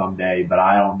pursue someday, but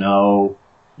I don't know.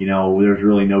 There's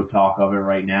really no talk of it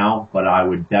right now, but I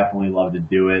would definitely love to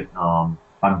do it. I'm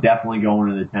definitely going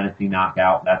to the Tennessee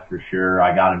Knockout, that's for sure.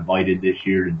 I got invited this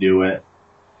year to do it,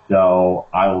 so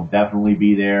I will definitely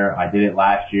be there. I did it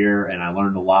last year, and I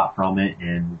learned a lot from it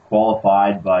and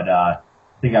qualified, but I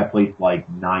think I placed like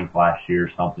 9th last year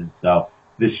or something. So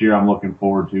this year I'm looking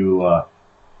forward to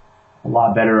a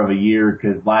lot better of a year,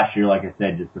 because last year, like I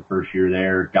said, just the first year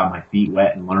there, got my feet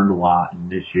wet and learned a lot.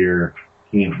 And this year,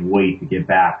 can't wait to get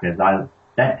back, because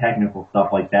that technical stuff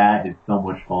like that is so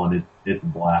much fun. It's a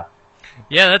blast.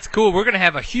 Yeah, that's cool. We're going to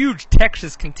have a huge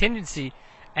Texas contingency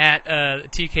at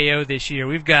TKO this year.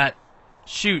 We've got,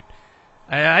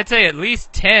 I'd say at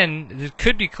least 10. It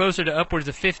could be closer to upwards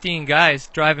of 15 guys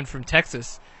driving from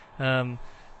Texas.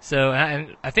 So,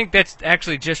 and I think that's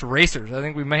actually just racers. I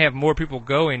think we may have more people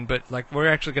going, but we're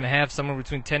actually going to have somewhere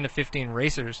between 10 to 15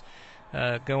 racers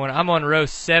going. I'm on row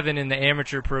 7 in the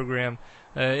amateur program.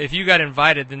 If you got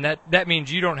invited, then that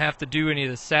means you don't have to do any of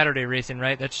the Saturday racing,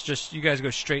 right? That's just, you guys go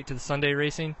straight to the Sunday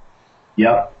racing?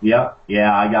 Yep. Yeah,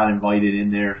 I got invited in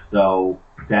there. So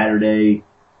Saturday,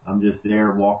 I'm just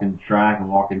there walking the track and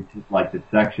walking to, the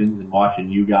sections and watching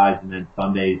you guys, and then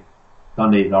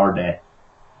Sunday's our day.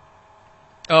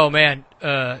 Oh, man,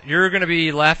 you're going to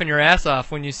be laughing your ass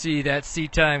off when you see that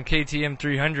C-Time KTM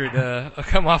 300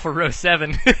 come off of row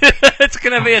 7. It's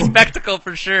going to be a spectacle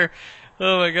for sure.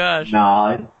 Oh, my gosh.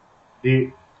 Nah,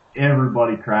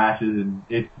 everybody crashes, and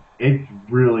it's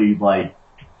really,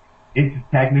 it's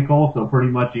technical, so pretty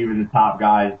much even the top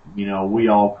guys, we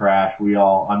all crash.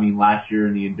 Last year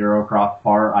in the Endurocross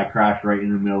part, I crashed right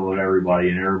in the middle of everybody,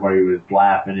 and everybody was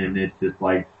laughing, and it's just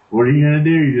like, what are you going to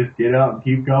do? You just get up and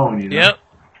keep going, Yep.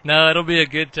 No, it'll be a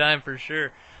good time for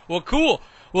sure. Well, cool.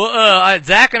 Well,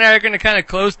 Zach and I are going to kind of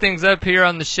close things up here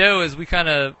on the show as we kind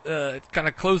of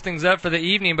close things up for the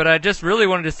evening. But I just really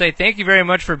wanted to say thank you very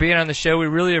much for being on the show. We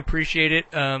really appreciate it.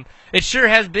 It sure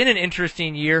has been an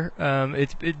interesting year.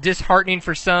 It's disheartening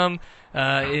for some,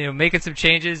 making some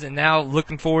changes, and now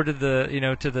looking forward to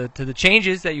the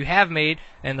changes that you have made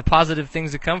and the positive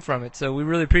things that come from it. So we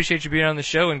really appreciate you being on the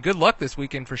show, and good luck this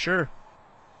weekend for sure.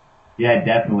 Yeah,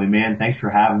 definitely, man. Thanks for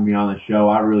having me on the show.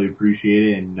 I really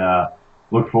appreciate it, and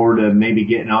look forward to maybe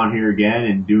getting on here again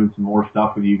and doing some more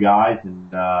stuff with you guys.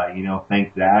 And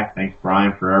thanks Zach, thanks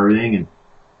Brian for everything. And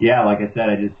yeah, like I said,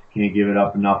 I just can't give it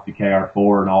up enough to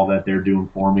KR4 and all that they're doing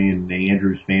for me and the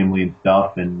Andrews family and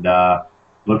stuff. And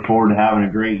look forward to having a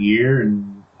great year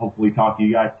and hopefully talk to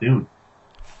you guys soon.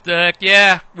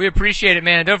 Yeah, we appreciate it,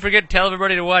 man. And don't forget to tell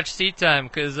everybody to watch Seat Time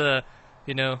because,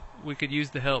 we could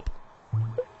use the help.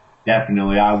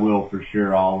 Definitely, I will for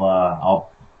sure. I'll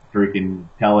freaking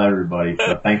tell everybody.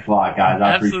 So thanks a lot, guys.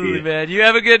 I appreciate it. Absolutely, man. You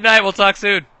have a good night. We'll talk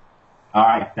soon. All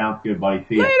right, sounds good, buddy.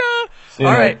 See you later. See you,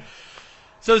 All man. right.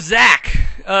 So Zach,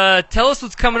 tell us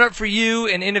what's coming up for you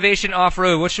in Innovation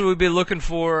Off-Road. What should we be looking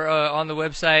for on the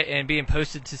website and being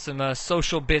posted to some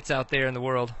social bits out there in the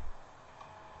world?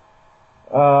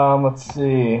 Let's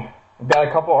see. I've got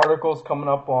a couple articles coming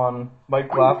up on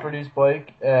Mike Lafferty's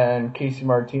bike and Casey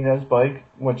Martinez's bike,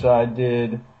 which I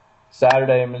did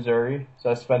Saturday in Missouri.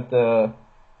 So I spent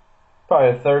probably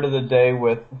a third of the day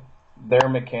with their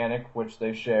mechanic, which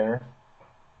they share.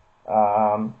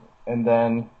 And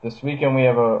then this weekend we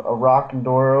have a rock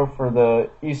enduro for the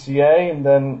ECA, and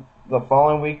then the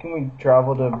following weekend we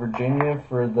travel to Virginia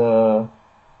for the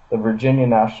Virginia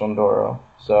National Enduro.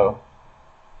 So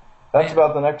that's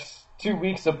about the next 2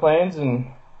 weeks of plans and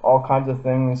all kinds of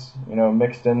things,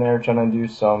 mixed in there, trying to do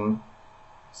some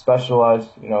specialized,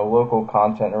 local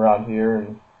content around here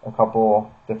and a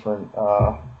couple different,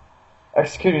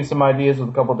 executing some ideas with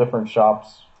a couple different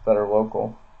shops that are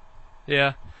local.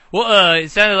 Yeah. Well,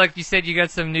 it sounded like you said you got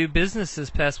some new business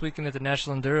this past weekend at the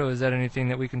National Enduro. Is that anything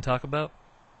that we can talk about?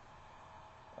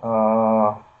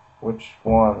 Which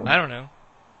one? I don't know.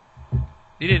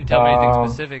 You didn't tell me anything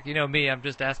specific. You know me, I'm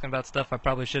just asking about stuff I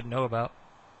probably shouldn't know about.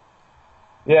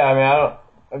 Yeah, I mean,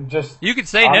 I'm just... You can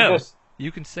say no.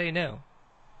 You can say no.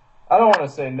 I don't want to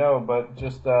say no, but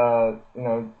just,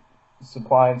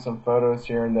 supplying some photos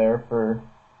here and there for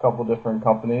a couple different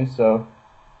companies. So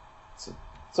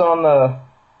it's on the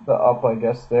up, I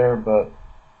guess, there. But,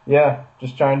 yeah,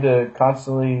 just trying to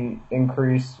constantly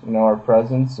increase, our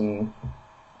presence and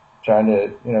trying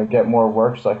to, get more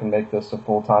work so I can make this a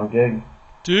full-time gig.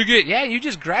 Dig it. Yeah, you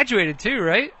just graduated too,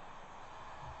 right?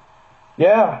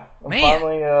 Yeah. I'm man,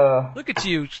 finally, look at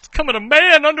you. Just coming a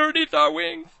man underneath our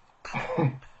wings.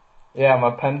 Yeah, I'm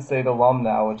a Penn State alum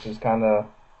now, which is kind of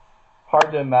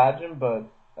hard to imagine, but,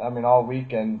 I mean, all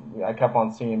weekend I kept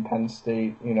on seeing Penn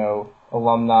State,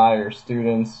 alumni or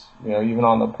students, even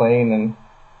on the plane, and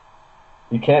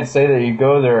you can't say that you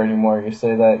go there anymore. You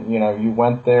say that, you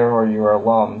went there or you were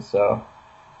alum, so...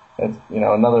 It's,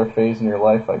 another phase in your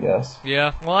life, I guess.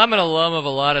 Yeah. Well, I'm an alum of a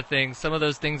lot of things. Some of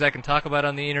those things I can talk about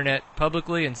on the internet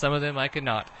publicly, and some of them I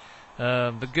cannot.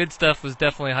 The good stuff was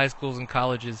definitely high schools and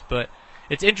colleges, but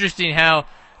it's interesting how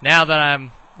now that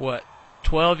I'm,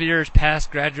 12 years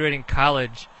past graduating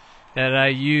college, that I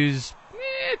use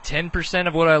 10%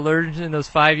 of what I learned in those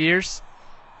 5 years.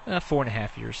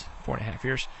 4.5 years. 4.5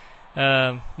 years.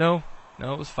 No,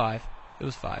 it was 5. It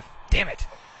was 5. Damn it.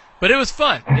 But it was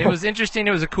fun. It was interesting.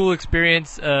 It was a cool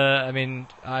experience. I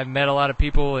met a lot of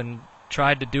people and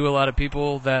tried to do a lot of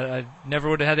people that I never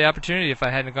would have had the opportunity if I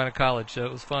hadn't gone to college. So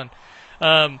it was fun.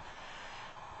 But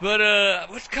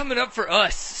what's coming up for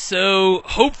us? So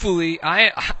hopefully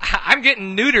I'm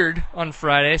getting neutered on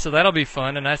Friday, so that'll be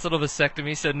fun. A nice little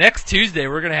vasectomy. So next Tuesday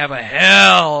we're gonna have a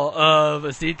hell of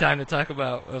a seat time to talk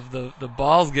about of the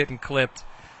balls getting clipped.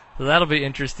 So that'll be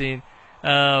interesting.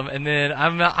 And then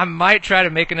I might try to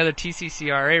make another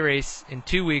TCCRA race in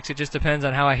 2 weeks. It just depends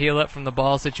on how I heal up from the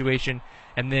ball situation.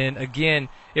 And then again,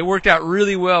 it worked out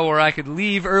really well where I could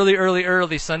leave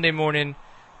early Sunday morning,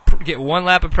 get one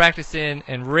lap of practice in,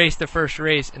 and race the first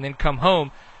race, and then come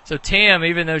home. So Tam,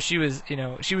 even though she was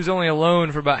only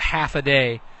alone for about half a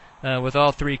day with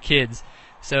all 3 kids.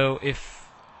 So if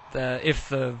the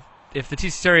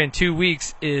TCCRA in 2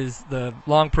 weeks is the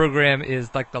long program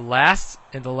is like the last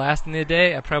in the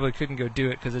day, I probably couldn't go do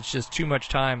it because it's just too much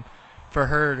time for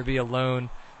her to be alone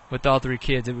with all 3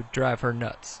 kids. It would drive her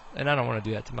nuts, and I don't want to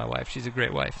do that to my wife. She's a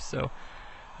great wife. So,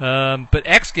 but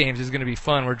X Games is going to be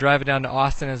fun. We're driving down to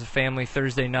Austin as a family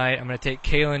Thursday night. I'm going to take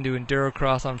Kaylin to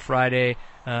Endurocross on Friday,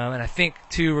 and I think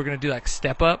too we're going to do like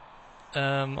Step Up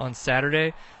on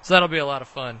Saturday. So that'll be a lot of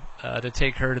fun to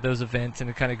take her to those events and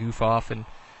to kind of goof off and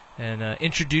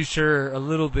introduce her a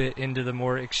little bit into the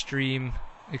more extreme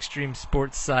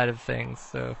sports side of things.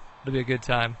 So it'll be a good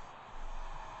time.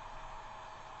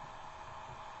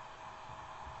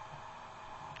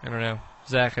 I don't know.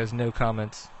 Zach has no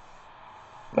comments.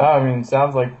 No, I mean,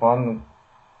 sounds like fun.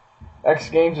 X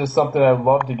Games is something I'd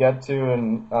love to get to,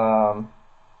 and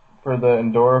for the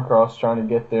Endurocross, trying to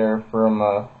get there from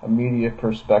a media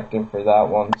perspective for that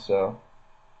one. So,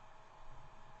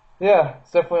 yeah,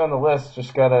 it's definitely on the list.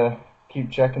 Just gotta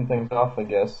keep checking things off, I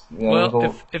guess. You know,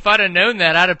 Well, if I'd have known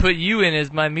that, I'd have put you in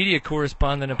as my media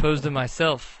correspondent opposed to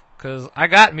myself, because I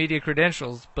got media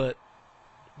credentials, but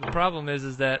the problem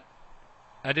is that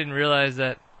I didn't realize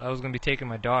that I was going to be taking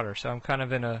my daughter, so I'm kind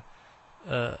of in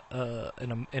a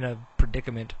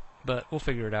predicament. But we'll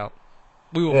figure it out.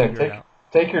 We will figure it out.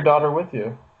 Take your daughter with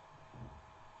you.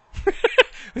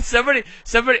 Somebody.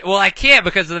 Well, I can't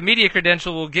because the media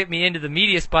credential will get me into the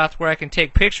media spots where I can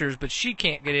take pictures, but she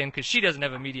can't get in because she doesn't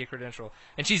have a media credential,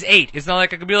 and she's 8. It's not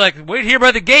like I could be like, wait here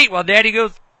by the gate while Daddy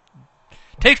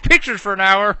takes pictures for an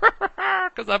hour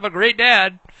because I'm a great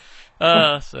dad.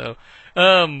 So,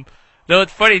 though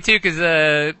it's funny too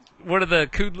because one of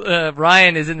the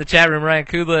Ryan is in the chat room, Ryan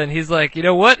Kudla, and he's like, you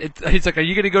know what? He's like, are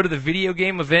you going to go to the video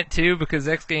game event too? Because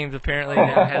X Games apparently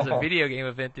now has a video game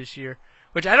event this year,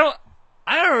 which I don't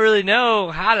really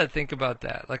know how to think about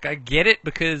that. Like, I get it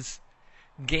because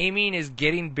gaming is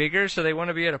getting bigger, so they want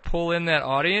to be able to pull in that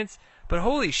audience. But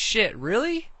holy shit,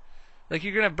 really? Like,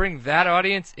 you're going to bring that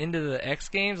audience into the X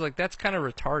Games? Like, that's kind of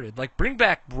retarded. Like, bring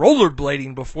back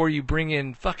rollerblading before you bring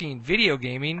in fucking video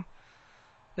gaming.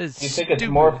 Do you think it's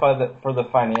more for the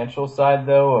financial side,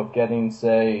 though, of getting,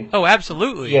 say... Oh,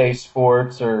 absolutely. EA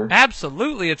Sports or...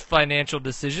 Absolutely, it's a financial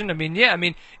decision. I mean, yeah,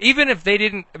 even if they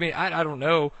didn't... I don't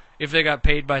know if they got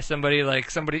paid by somebody,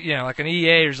 like an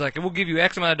EA, or like, we'll give you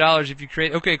X amount of dollars if you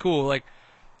create... Okay, cool. Like,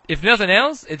 if nothing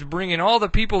else, it's bringing all the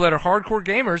people that are hardcore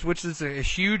gamers, which is a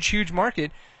huge, huge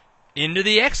market, into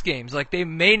the X Games. Like, they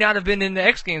may not have been in the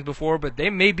X Games before, but they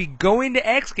may be going to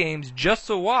X Games just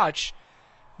to watch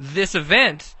this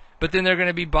event, but then they're going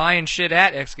to be buying shit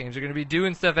at X Games. They're going to be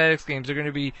doing stuff at X Games. They're going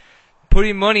to be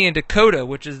putting money into COTA,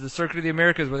 which is the Circuit of the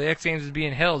Americas where the X Games is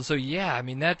being held. So, yeah,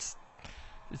 it's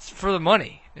for the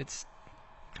money.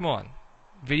 Come on.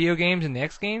 Video games and the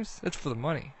X Games? That's for the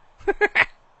money.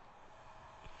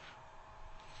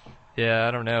 Yeah,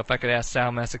 I don't know if I could ask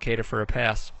Sal Massicator for a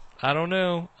pass. I don't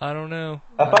know. I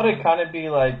thought it'd kind of be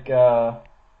like, I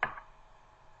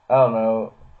don't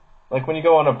know, like when you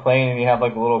go on a plane and you have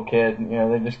like a little kid,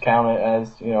 they just count it as,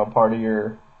 part of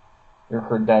your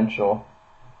credential.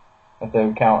 If they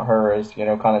would count her as, kind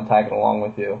of tagging along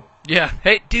with you. Yeah.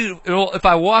 Hey, dude, if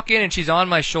I walk in and she's on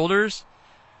my shoulders,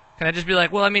 can I just be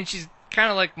like, well, she's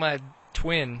kind of like my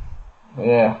twin.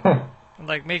 Yeah.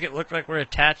 Like, make it look like we're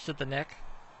attached at the neck?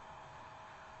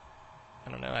 I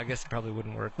don't know. I guess it probably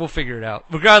wouldn't work. We'll figure it out.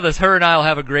 Regardless, her and I will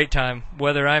have a great time.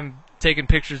 Whether I'm taking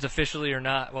pictures officially or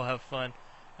not, we'll have fun.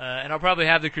 And I'll probably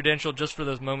have the credential just for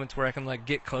those moments where I can, like,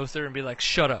 get closer and be like,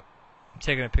 shut up. I'm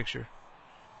taking a picture.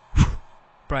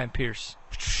 Brian Pierce.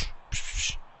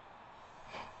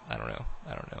 I don't know.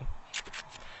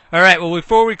 All right, well,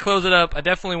 before we close it up, I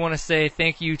definitely want to say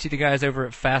thank you to the guys over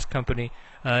at Fast Company.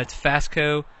 It's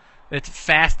Fastco. It's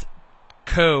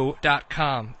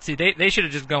fastco.com. See, they should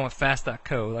have just gone with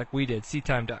fast.co like we did,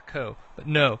 seatime.co. But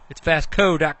no, it's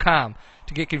fastco.com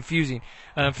to get confusing.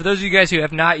 For those of you guys who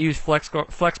have not used flex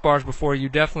bars before, you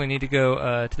definitely need to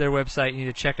go to their website. You need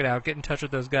to check it out. Get in touch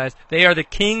with those guys. They are the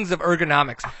kings of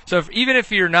ergonomics. So even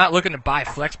if you're not looking to buy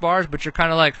flex bars, but you're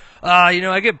kind of like,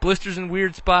 I get blisters in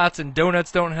weird spots and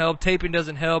donuts don't help, taping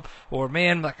doesn't help, or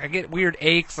man, like I get weird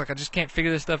aches, like I just can't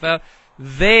figure this stuff out.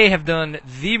 They have done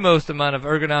the most amount of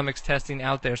ergonomics testing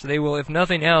out there, so they will, if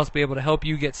nothing else, be able to help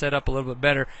you get set up a little bit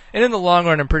better. And in the long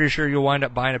run, I'm pretty sure you'll wind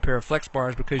up buying a pair of flex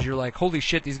bars because you're like, holy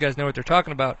shit, these guys know what they're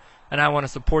talking about, and I want to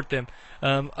support them.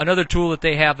 Another tool that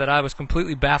they have that I was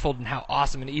completely baffled in how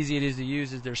awesome and easy it is to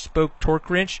use is their spoke torque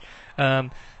wrench.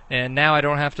 And now I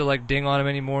don't have to like ding on them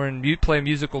anymore and play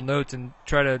musical notes and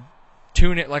try to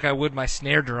tune it like I would my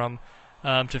snare drum.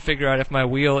 To figure out if my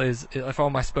wheel if all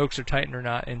my spokes are tightened or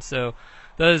not. And so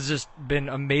that has just been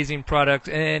amazing products.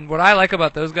 And what I like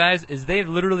about those guys is they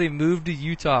literally moved to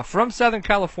Utah from Southern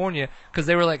California because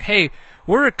they were like, hey,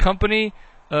 we're a company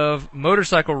of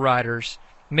motorcycle riders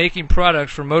making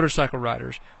products for motorcycle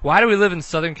riders. Why do we live in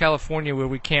Southern California where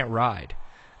we can't ride?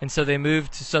 And so they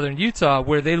moved to Southern Utah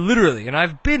where they literally, and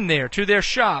I've been there to their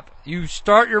shop, you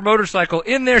start your motorcycle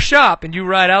in their shop and you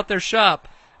ride out their shop.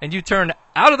 And you turn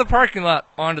out of the parking lot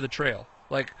onto the trail.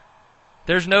 Like,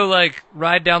 there's no, like,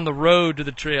 ride down the road to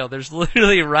the trail. There's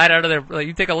literally right out of their, like,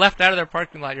 you take a left out of their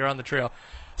parking lot, you're on the trail.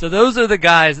 So those are the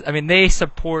guys, they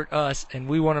support us, and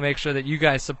we want to make sure that you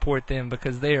guys support them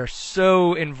because they are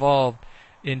so involved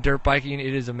in dirt biking.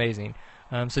 It is amazing.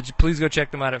 So please go check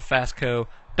them out at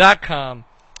fastco.com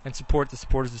and support the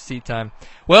supporters of Seat Time.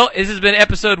 Well, this has been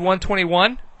episode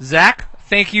 121. Zach,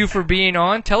 thank you for being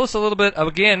on. Tell us a little bit,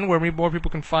 again, where more people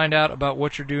can find out about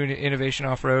what you're doing at Innovation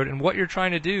Off-Road and what you're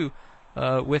trying to do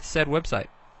with said website.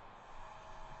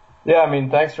 Yeah, I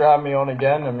mean, thanks for having me on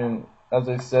again. I mean, as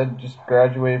I said, just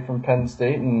graduated from Penn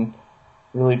State and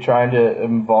really trying to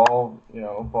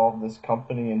evolve this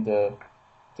company into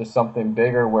something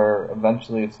bigger where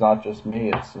eventually it's not just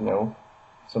me, it's,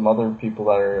 some other people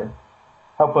that are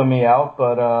helping me out.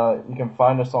 But you can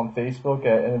find us on Facebook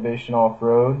at Innovation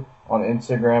Off-Road, on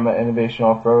Instagram at Innovation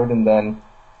Off-Road, and then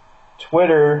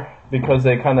Twitter, because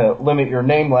they kind of limit your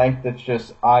name length, it's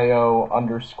just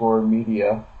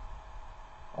IO_media.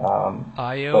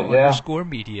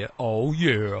 IO_media. Oh,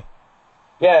 yeah.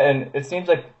 Yeah, and it seems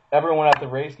like everyone at the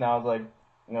race now is like,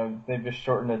 they've just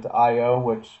shortened it to IO,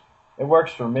 which it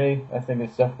works for me. I think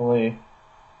it's definitely,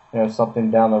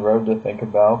 something down the road to think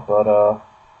about. But,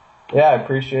 yeah, I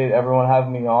appreciate everyone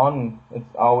having me on. I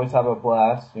always have a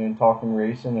blast, talking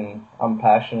racing, and I'm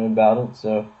passionate about it.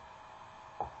 So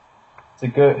it's a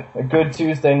good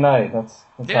Tuesday night. That's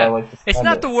how I like to spend It's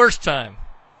not it. the worst time.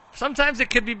 Sometimes it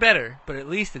could be better, but at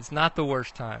least it's not the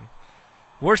worst time.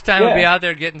 Worst time would be out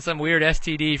there getting some weird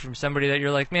STD from somebody that you're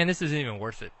like, man, this isn't even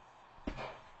worth it.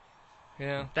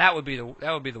 That would be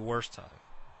the worst time.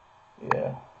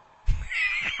 Yeah.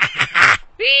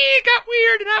 It got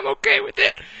weird, and I'm okay with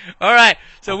it. All right,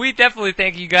 so we definitely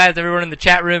thank you guys, everyone in the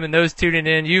chat room, and those tuning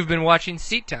in. You've been watching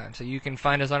Seat Time, so you can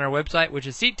find us on our website, which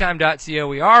is seattime.co.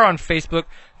 We are on Facebook,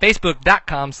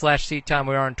 facebook.com/seattime.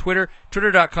 We are on Twitter,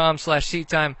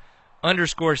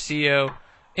 twitter.com/seattime_co.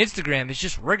 Instagram is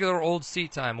just regular old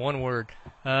Seat Time, one word.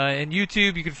 And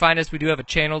YouTube, you can find us. We do have a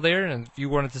channel there, and if you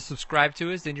wanted to subscribe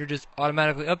to us, then you're just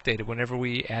automatically updated whenever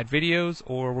we add videos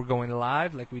or we're going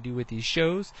live like we do with these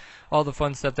shows. All the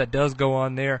fun stuff that does go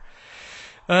on there.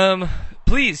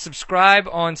 Please subscribe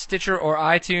on Stitcher or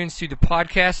iTunes to the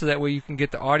podcast so that way you can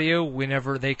get the audio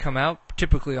whenever they come out,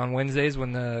 typically on Wednesdays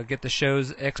when get the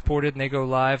shows exported and they go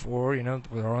live, or,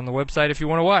 they're on the website if you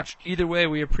want to watch. Either way,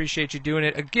 we appreciate you doing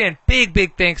it. Again,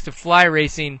 big thanks to Fly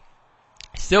Racing,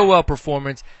 Stillwell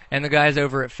Performance, and the guys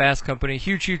over at Fast Company.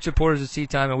 Huge supporters of Seat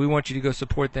Time, and we want you to go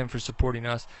support them for supporting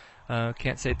us.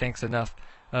 Can't say thanks enough.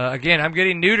 Again, I'm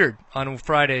getting neutered on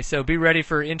Friday, so be ready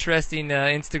for interesting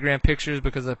Instagram pictures,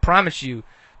 because I promise you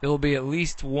there will be at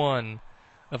least one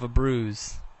of a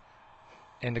bruise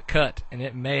and a cut, and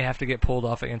it may have to get pulled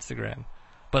off of Instagram.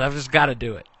 But I've just got to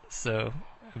do it. So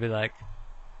I'd be like,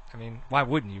 why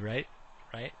wouldn't you, right?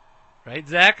 Right,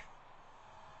 Zach?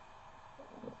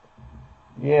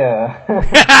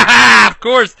 Yeah. Of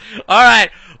course. All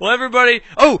right. Well, everybody.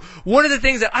 Oh, one of the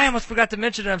things that I almost forgot to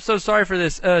mention, and I'm so sorry for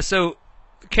this. So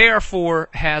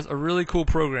KR4 has a really cool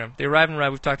program. The Arrive and Ride,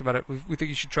 we've talked about it. We think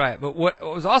you should try it. But what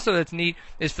was also that's neat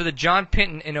is for the John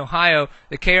Pinton in Ohio,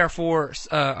 the KR4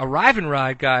 Arrive and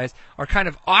Ride guys are kind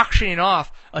of auctioning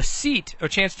off a seat, a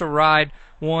chance to ride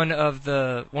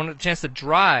a chance to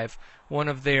drive one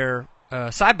of their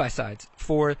side-by-sides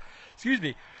for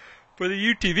the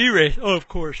UTV race. Oh, of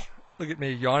course. Look at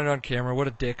me yawning on camera. What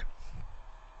a dick.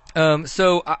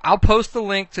 So I'll post the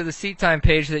link to the Seat Time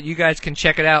page so that you guys can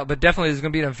check it out. But definitely there's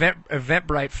going to be an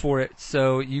Eventbrite for it,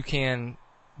 so you can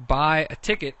buy a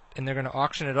ticket and they're going to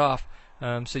auction it off.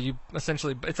 So you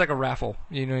essentially, it's like a raffle.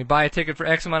 You buy a ticket for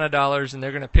X amount of dollars and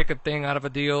they're going to pick a thing out of a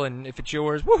deal, and if it's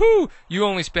yours, woohoo! You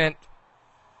only spent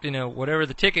whatever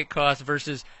the ticket cost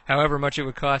versus however much it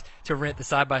would cost to rent the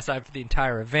side-by-side for the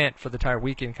entire event, for the entire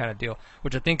weekend kind of deal,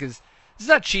 which I think it's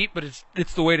not cheap, but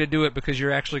it's the way to do it, because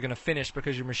you're actually going to finish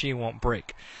because your machine won't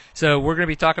break. So we're going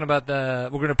to be talking about we're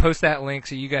going to post that link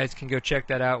so you guys can go check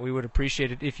that out. We would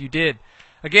appreciate it if you did.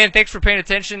 Again, thanks for paying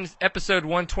attention. Episode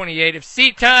 128 of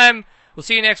Seat Time. We'll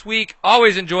see you next week.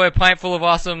 Always enjoy a pint full of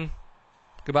awesome.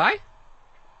 Goodbye?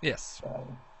 Yes. Bye.